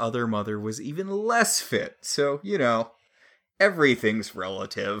that her other mother was even less fit. So, everything's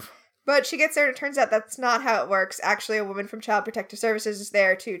relative. But she gets there and it turns out that's not how it works. Actually, a woman from Child Protective Services is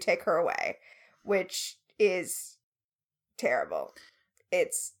there to take her away, which is terrible.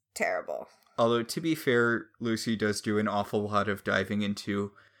 It's terrible. Although, to be fair, Lucy does do an awful lot of diving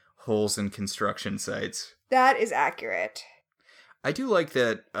into holes in construction sites. That is accurate. I do like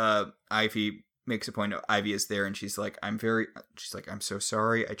that Ivy makes a point of Ivy is there and she's like, I'm so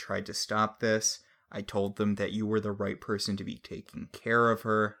sorry. I tried to stop this. I told them that you were the right person to be taking care of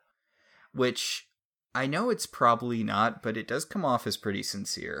her, which I know it's probably not, but it does come off as pretty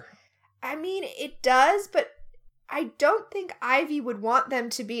sincere. I mean, it does, but I don't think Ivy would want them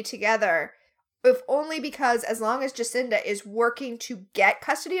to be together, if only because as long as Jacinda is working to get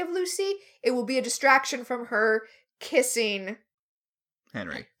custody of Lucy, it will be a distraction from her kissing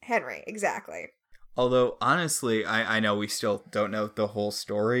Henry, exactly. Although, honestly, I know we still don't know the whole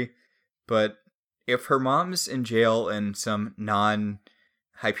story, but if her mom's in jail in some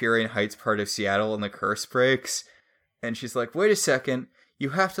non-Hyperion Heights part of Seattle and the curse breaks, and she's like, wait a second, you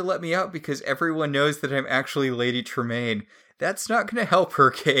have to let me out because everyone knows that I'm actually Lady Tremaine, that's not going to help her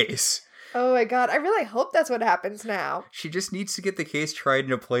case. Oh my god, I really hope that's what happens now. She just needs to get the case tried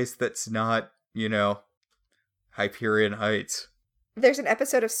in a place that's not, Hyperion Heights. There's an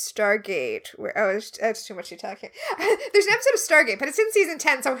episode of Stargate where... Oh, that's too much to talk here. There's an episode of Stargate, but it's in season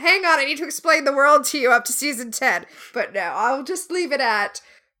 10, so hang on, I need to explain the world to you up to season 10. But no, I'll just leave it at...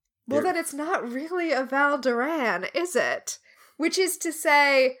 Well, then it's not really a Val Duran, is it? Which is to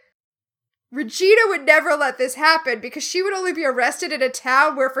say, Regina would never let this happen because she would only be arrested in a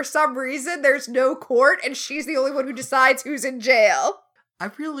town where for some reason there's no court and she's the only one who decides who's in jail.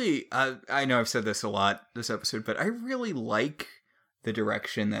 I really... I know I've said this a lot this episode, but I really like the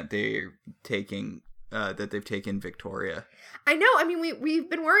direction that they're taking, that they've taken Victoria. I know, I mean, we've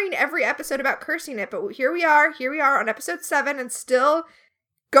been worrying every episode about cursing it, but here we are on episode 7 and still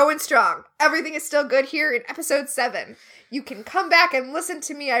going strong. Everything is still good here in episode 7. You can come back and listen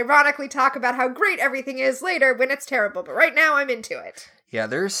to me ironically talk about how great everything is later when it's terrible, but right now I'm into it. Yeah,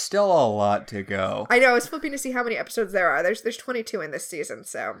 there's still a lot to go. I know, I was flipping to see how many episodes there are. There's 22 in this season,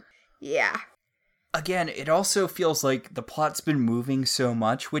 so yeah. Again, it also feels like the plot's been moving so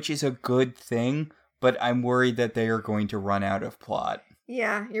much, which is a good thing, but I'm worried that they are going to run out of plot.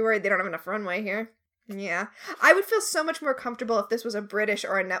 Yeah, you're worried they don't have enough runway here. Yeah. I would feel so much more comfortable if this was a British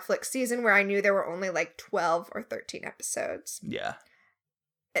or a Netflix season where I knew there were only like 12 or 13 episodes. Yeah.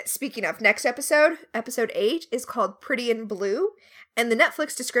 Speaking of, next episode, episode 8, is called Pretty in Blue, and the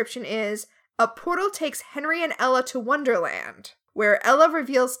Netflix description is, a portal takes Henry and Ella to Wonderland, where Ella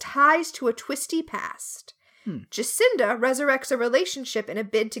reveals ties to a twisty past. Jacinda resurrects a relationship in a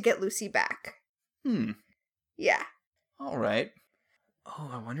bid to get Lucy back. Yeah. All right.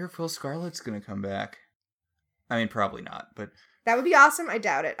 Oh, I wonder if Will Scarlet's going to come back. I mean, probably not, but... That would be awesome. I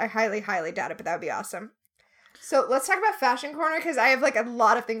doubt it. I highly, highly doubt it, but that would be awesome. So let's talk about Fashion Corner, because I have like a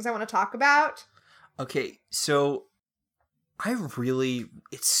lot of things I want to talk about. Okay, so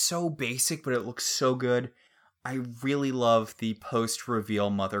it's so basic, but it looks so good. I really love the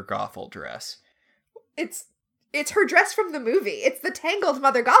post-reveal Mother Gothel dress. It's her dress from the movie. It's the Tangled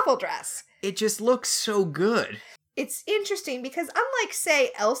Mother Gothel dress. It just looks so good. It's interesting because unlike,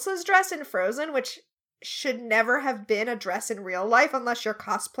 say, Elsa's dress in Frozen, which should never have been a dress in real life unless you're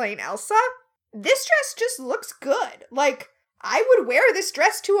cosplaying Elsa, this dress just looks good. Like, I would wear this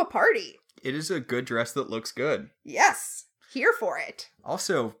dress to a party. It is a good dress that looks good. Yes. Here for it.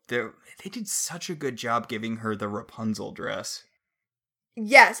 Also, they did such a good job giving her the Rapunzel dress.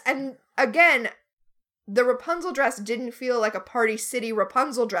 Yes, and again, the Rapunzel dress didn't feel like a Party City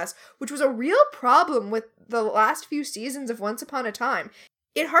Rapunzel dress, which was a real problem with the last few seasons of Once Upon a Time.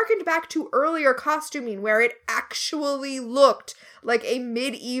 It harkened back to earlier costuming where it actually looked like a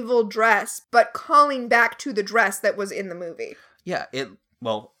medieval dress, but calling back to the dress that was in the movie. Yeah,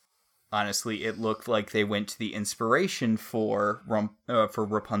 honestly, it looked like they went to the inspiration for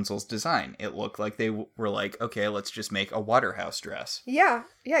Rapunzel's design. It looked like they were like, okay, let's just make a Waterhouse dress. Yeah,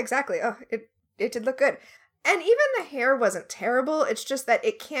 exactly. Oh, it did look good. And even the hair wasn't terrible. It's just that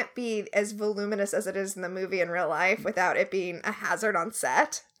it can't be as voluminous as it is in the movie in real life without it being a hazard on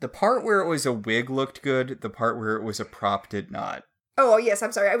set. The part where it was a wig looked good. The part where it was a prop did not. Oh, yes,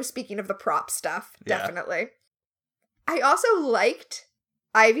 I'm sorry. I was speaking of the prop stuff. Definitely. Yeah. I also liked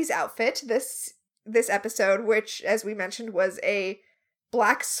Ivy's outfit this episode, which, as we mentioned, was a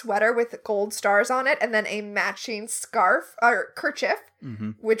black sweater with gold stars on it, and then a matching scarf, or kerchief,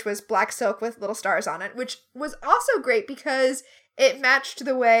 which was black silk with little stars on it, which was also great because it matched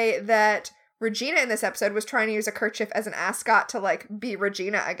the way that Regina in this episode was trying to use a kerchief as an ascot to, like, be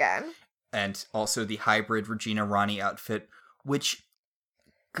Regina again. And also the hybrid Regina Ronnie outfit, which,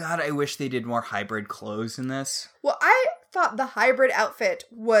 God, I wish they did more hybrid clothes in this. Well, I thought the hybrid outfit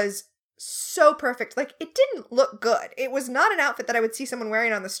was so perfect. Like, it didn't look good. It was not an outfit that I would see someone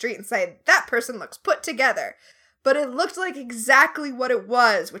wearing on the street and say, that person looks put together. But it looked like exactly what it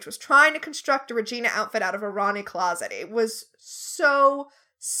was, which was trying to construct a Regina outfit out of a Ronnie closet. It was so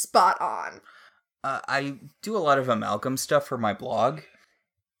spot on. I do a lot of amalgam stuff for my blog,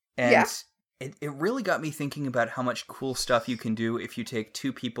 and Yeah. it really got me thinking about how much cool stuff you can do if you take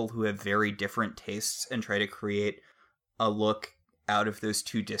two people who have very different tastes and try to create a look out of those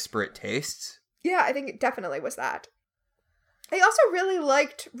two disparate tastes. Yeah, I think it definitely was that. I also really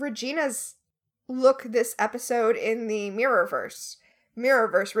liked Regina's look this episode in the Mirrorverse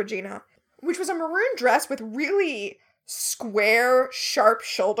Regina, which was a maroon dress with really square, sharp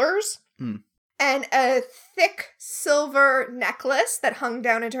shoulders and a thick silver necklace that hung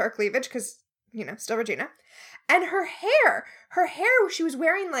down into her cleavage because, still Regina. And her hair, she was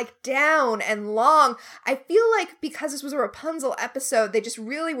wearing like down and long. I feel like because this was a Rapunzel episode, they just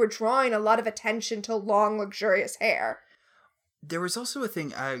really were drawing a lot of attention to long, luxurious hair. There was also a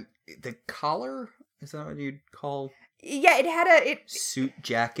thing, the collar, is that what you'd call? Yeah, it had suit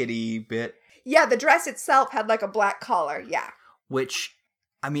jackety bit. Yeah, the dress itself had like a black collar, yeah. Which,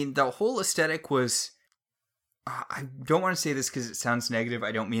 I mean, the whole aesthetic was, I don't want to say this because it sounds negative,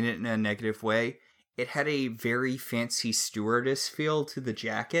 I don't mean it in a negative way. It had a very fancy stewardess feel to the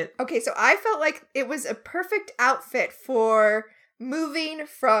jacket. Okay, so I felt like it was a perfect outfit for moving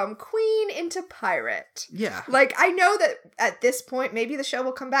from queen into pirate. Yeah. Like, I know that at this point, maybe the show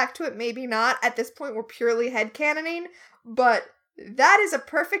will come back to it, maybe not. At this point, we're purely headcanoning, but that is a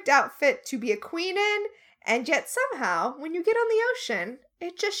perfect outfit to be a queen in, and yet somehow, when you get on the ocean,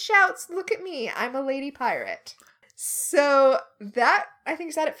 it just shouts, "Look at me, I'm a lady pirate." So that, I think,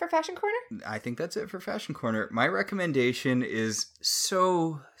 is that it for Fashion Corner? I think that's it for Fashion Corner. My recommendation is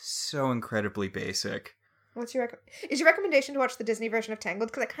so incredibly basic. What's your is your recommendation to watch the Disney version of Tangled?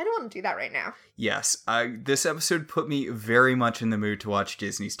 Because I kind of want to do that right now. Yes, this episode put me very much in the mood to watch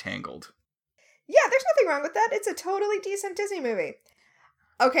Disney's Tangled. Yeah, there's nothing wrong with that. It's a totally decent Disney movie.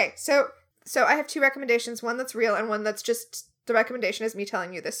 Okay, so I have two recommendations. One that's real and one that's just, the recommendation is me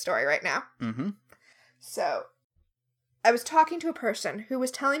telling you this story right now. Mm-hmm. So, I was talking to a person who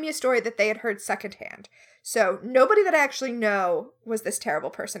was telling me a story that they had heard secondhand. So, nobody that I actually know was this terrible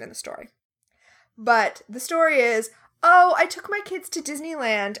person in the story. But the story is, I took my kids to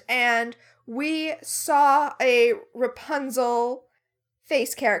Disneyland and we saw a Rapunzel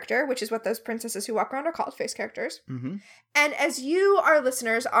face character, which is what those princesses who walk around are called, face characters. Mm-hmm. And as you, our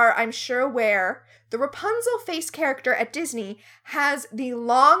listeners, are, I'm sure, aware, the Rapunzel face character at Disney has the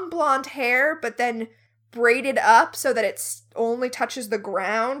long blonde hair, but then braided up so that it only touches the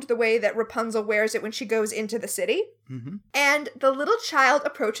ground, the way that Rapunzel wears it when she goes into the city. Mm-hmm. And the little child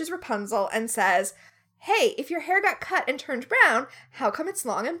approaches Rapunzel and says, "Hey, if your hair got cut and turned brown, how come it's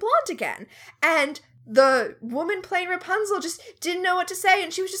long and blonde again?" And the woman playing Rapunzel just didn't know what to say,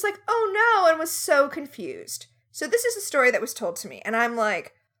 and she was just like, "Oh no," and was so confused. So this is a story that was told to me, and I'm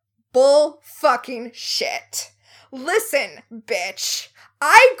like, bull fucking shit. Listen, bitch.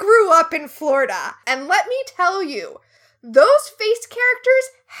 I grew up in Florida, and let me tell you, those face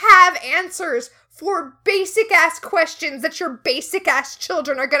characters have answers for basic-ass questions that your basic-ass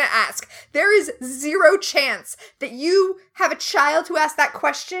children are gonna ask. There is zero chance that you have a child who asked that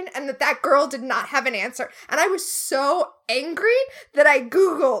question and that girl did not have an answer. And I was so angry that I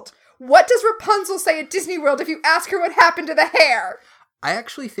Googled, what does Rapunzel say at Disney World if you ask her what happened to the hair? I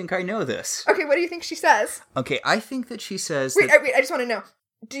actually think I know this. Okay, what do you think she says? Okay, I think that she says Wait, I just want to know.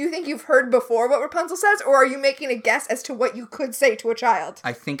 Do you think you've heard before what Rapunzel says, or are you making a guess as to what you could say to a child?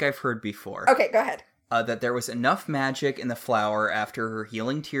 I think I've heard before. Okay, go ahead. That there was enough magic in the flower after her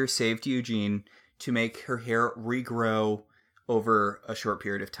healing tear saved Eugene to make her hair regrow over a short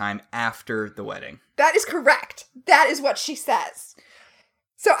period of time after the wedding. That is correct. That is what she says.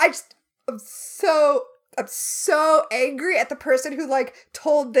 So I'm so angry at the person who,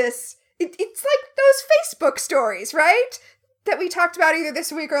 told this. It's like those Facebook stories, right? That we talked about either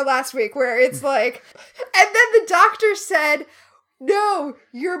this week or last week, where it's like, and then the doctor said, "No,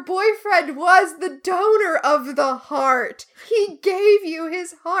 your boyfriend was the donor of the heart. He gave you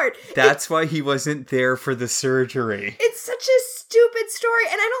his heart." That's why he wasn't there for the surgery. It's such a stupid story,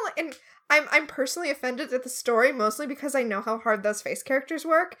 and I'm personally offended at the story, mostly because I know how hard those face characters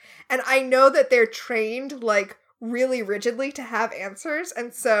work, and I know that they're trained, really rigidly to have answers,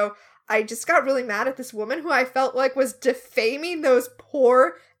 and so I just got really mad at this woman who I felt like was defaming those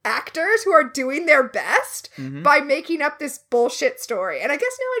poor actors who are doing their best by making up this bullshit story. And I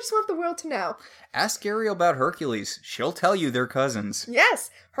guess now I just want the world to know. Ask Ariel about Hercules. She'll tell you they're cousins. Yes,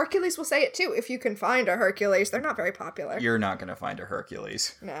 Hercules will say it too, if you can find a Hercules. They're not very popular. You're not going to find a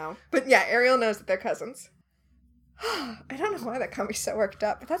Hercules. No. But yeah, Ariel knows that they're cousins. I don't know why that got me so worked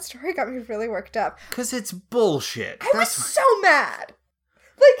up, but that story got me really worked up. Because it's bullshit. I was so mad.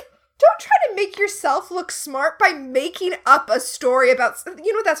 Don't try to make yourself look smart by making up a story about...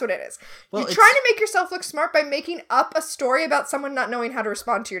 You know, that's what it is. Well, You're trying to make yourself look smart by making up a story about someone not knowing how to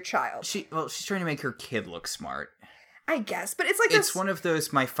respond to your child. She's trying to make her kid look smart. I guess, but it's like It's one of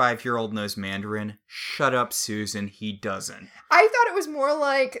those, my 5-year-old knows Mandarin. Shut up, Susan. He doesn't. I thought it was more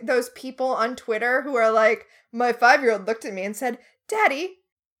like those people on Twitter who are like, my 5-year-old looked at me and said, Daddy,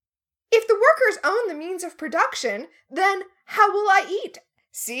 if the workers own the means of production, then how will I eat?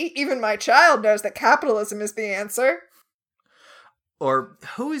 See, even my child knows that capitalism is the answer. Or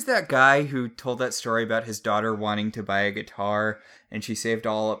who is that guy who told that story about his daughter wanting to buy a guitar, and she saved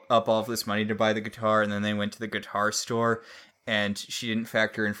up all of this money to buy the guitar, and then they went to the guitar store, and she didn't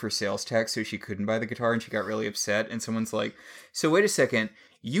factor in for sales tax, so she couldn't buy the guitar, and she got really upset, and someone's like, so wait a second,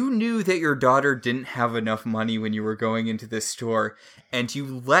 you knew that your daughter didn't have enough money when you were going into this store, and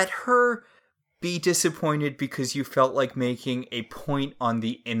you let her be disappointed because you felt like making a point on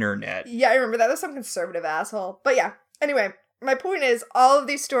the internet. Yeah, I remember that. That was some conservative asshole. But yeah, anyway, my point is, all of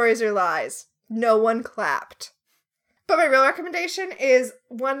these stories are lies. No one clapped. But my real recommendation is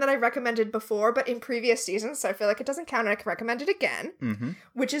one that I recommended before, but in previous seasons, so I feel like it doesn't count and I can recommend it again,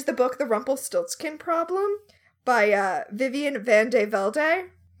 which is the book The Rumpelstiltskin Problem by Vivian van de Velde,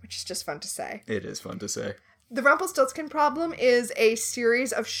 which is just fun to say. It is fun to say. The Rumpelstiltskin Problem is a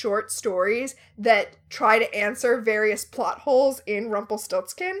series of short stories that try to answer various plot holes in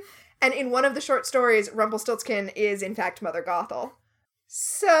Rumpelstiltskin. And in one of the short stories, Rumpelstiltskin is in fact Mother Gothel.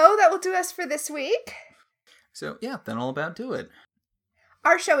 So that will do us for this week. So yeah, then all about do it.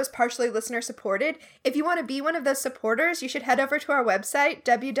 Our show is partially listener supported. If you want to be one of those supporters, you should head over to our website,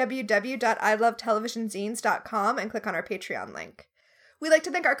 www.ilovetelevisionzines.com, and click on our Patreon link. We'd like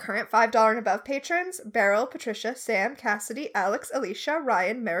to thank our current $5 and above patrons, Beryl, Patricia, Sam, Cassidy, Alex, Alicia,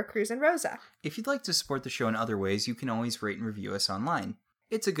 Ryan, Maricruz, and Rosa. If you'd like to support the show in other ways, you can always rate and review us online.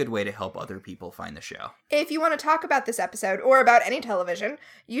 It's a good way to help other people find the show. If you want to talk about this episode, or about any television,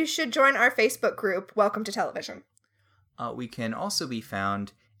 you should join our Facebook group, Welcome to Television. We can also be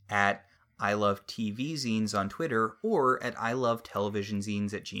found at I Love TV Zines on Twitter or at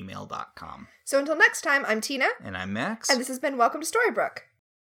ilovetelevisionzines@gmail.com. So until next time, I'm Tina. And I'm Max. And this has been Welcome to Storybrooke.